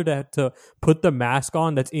can't bother to put the mask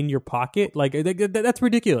on that's in your pocket. Like, that's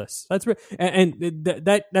ridiculous. That's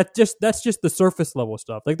just the surface level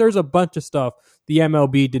stuff. Like, there's a bunch of stuff the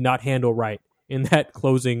MLB did not handle right in that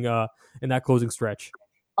closing stretch.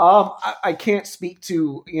 I can't speak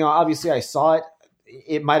to, obviously I saw it.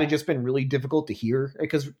 It might have just been really difficult to hear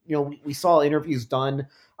because, we saw interviews done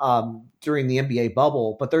during the NBA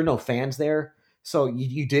bubble, but there are no fans there. So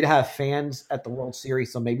you did have fans at the World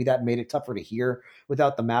Series, so maybe that made it tougher to hear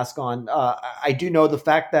without the mask on. I do know the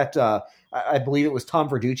fact that I believe it was Tom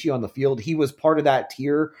Verducci on the field. He was part of that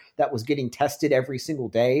tier that was getting tested every single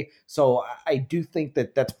day. So I do think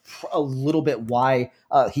that that's a little bit why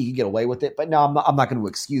he could get away with it. But no, I'm not going to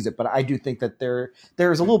excuse it. But I do think that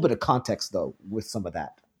there's a little bit of context, though, with some of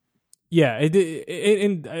that. Yeah,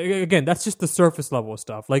 and again, that's just the surface level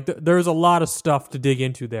stuff. Like, there's a lot of stuff to dig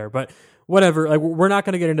into there, but whatever. Like, we're not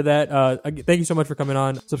going to get into that. Thank you so much for coming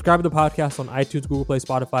on. Subscribe to the podcast on iTunes, Google Play,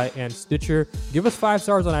 Spotify, and Stitcher. Give us 5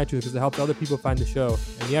 stars on iTunes because it helps other people find the show.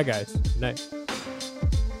 And yeah, guys, good night.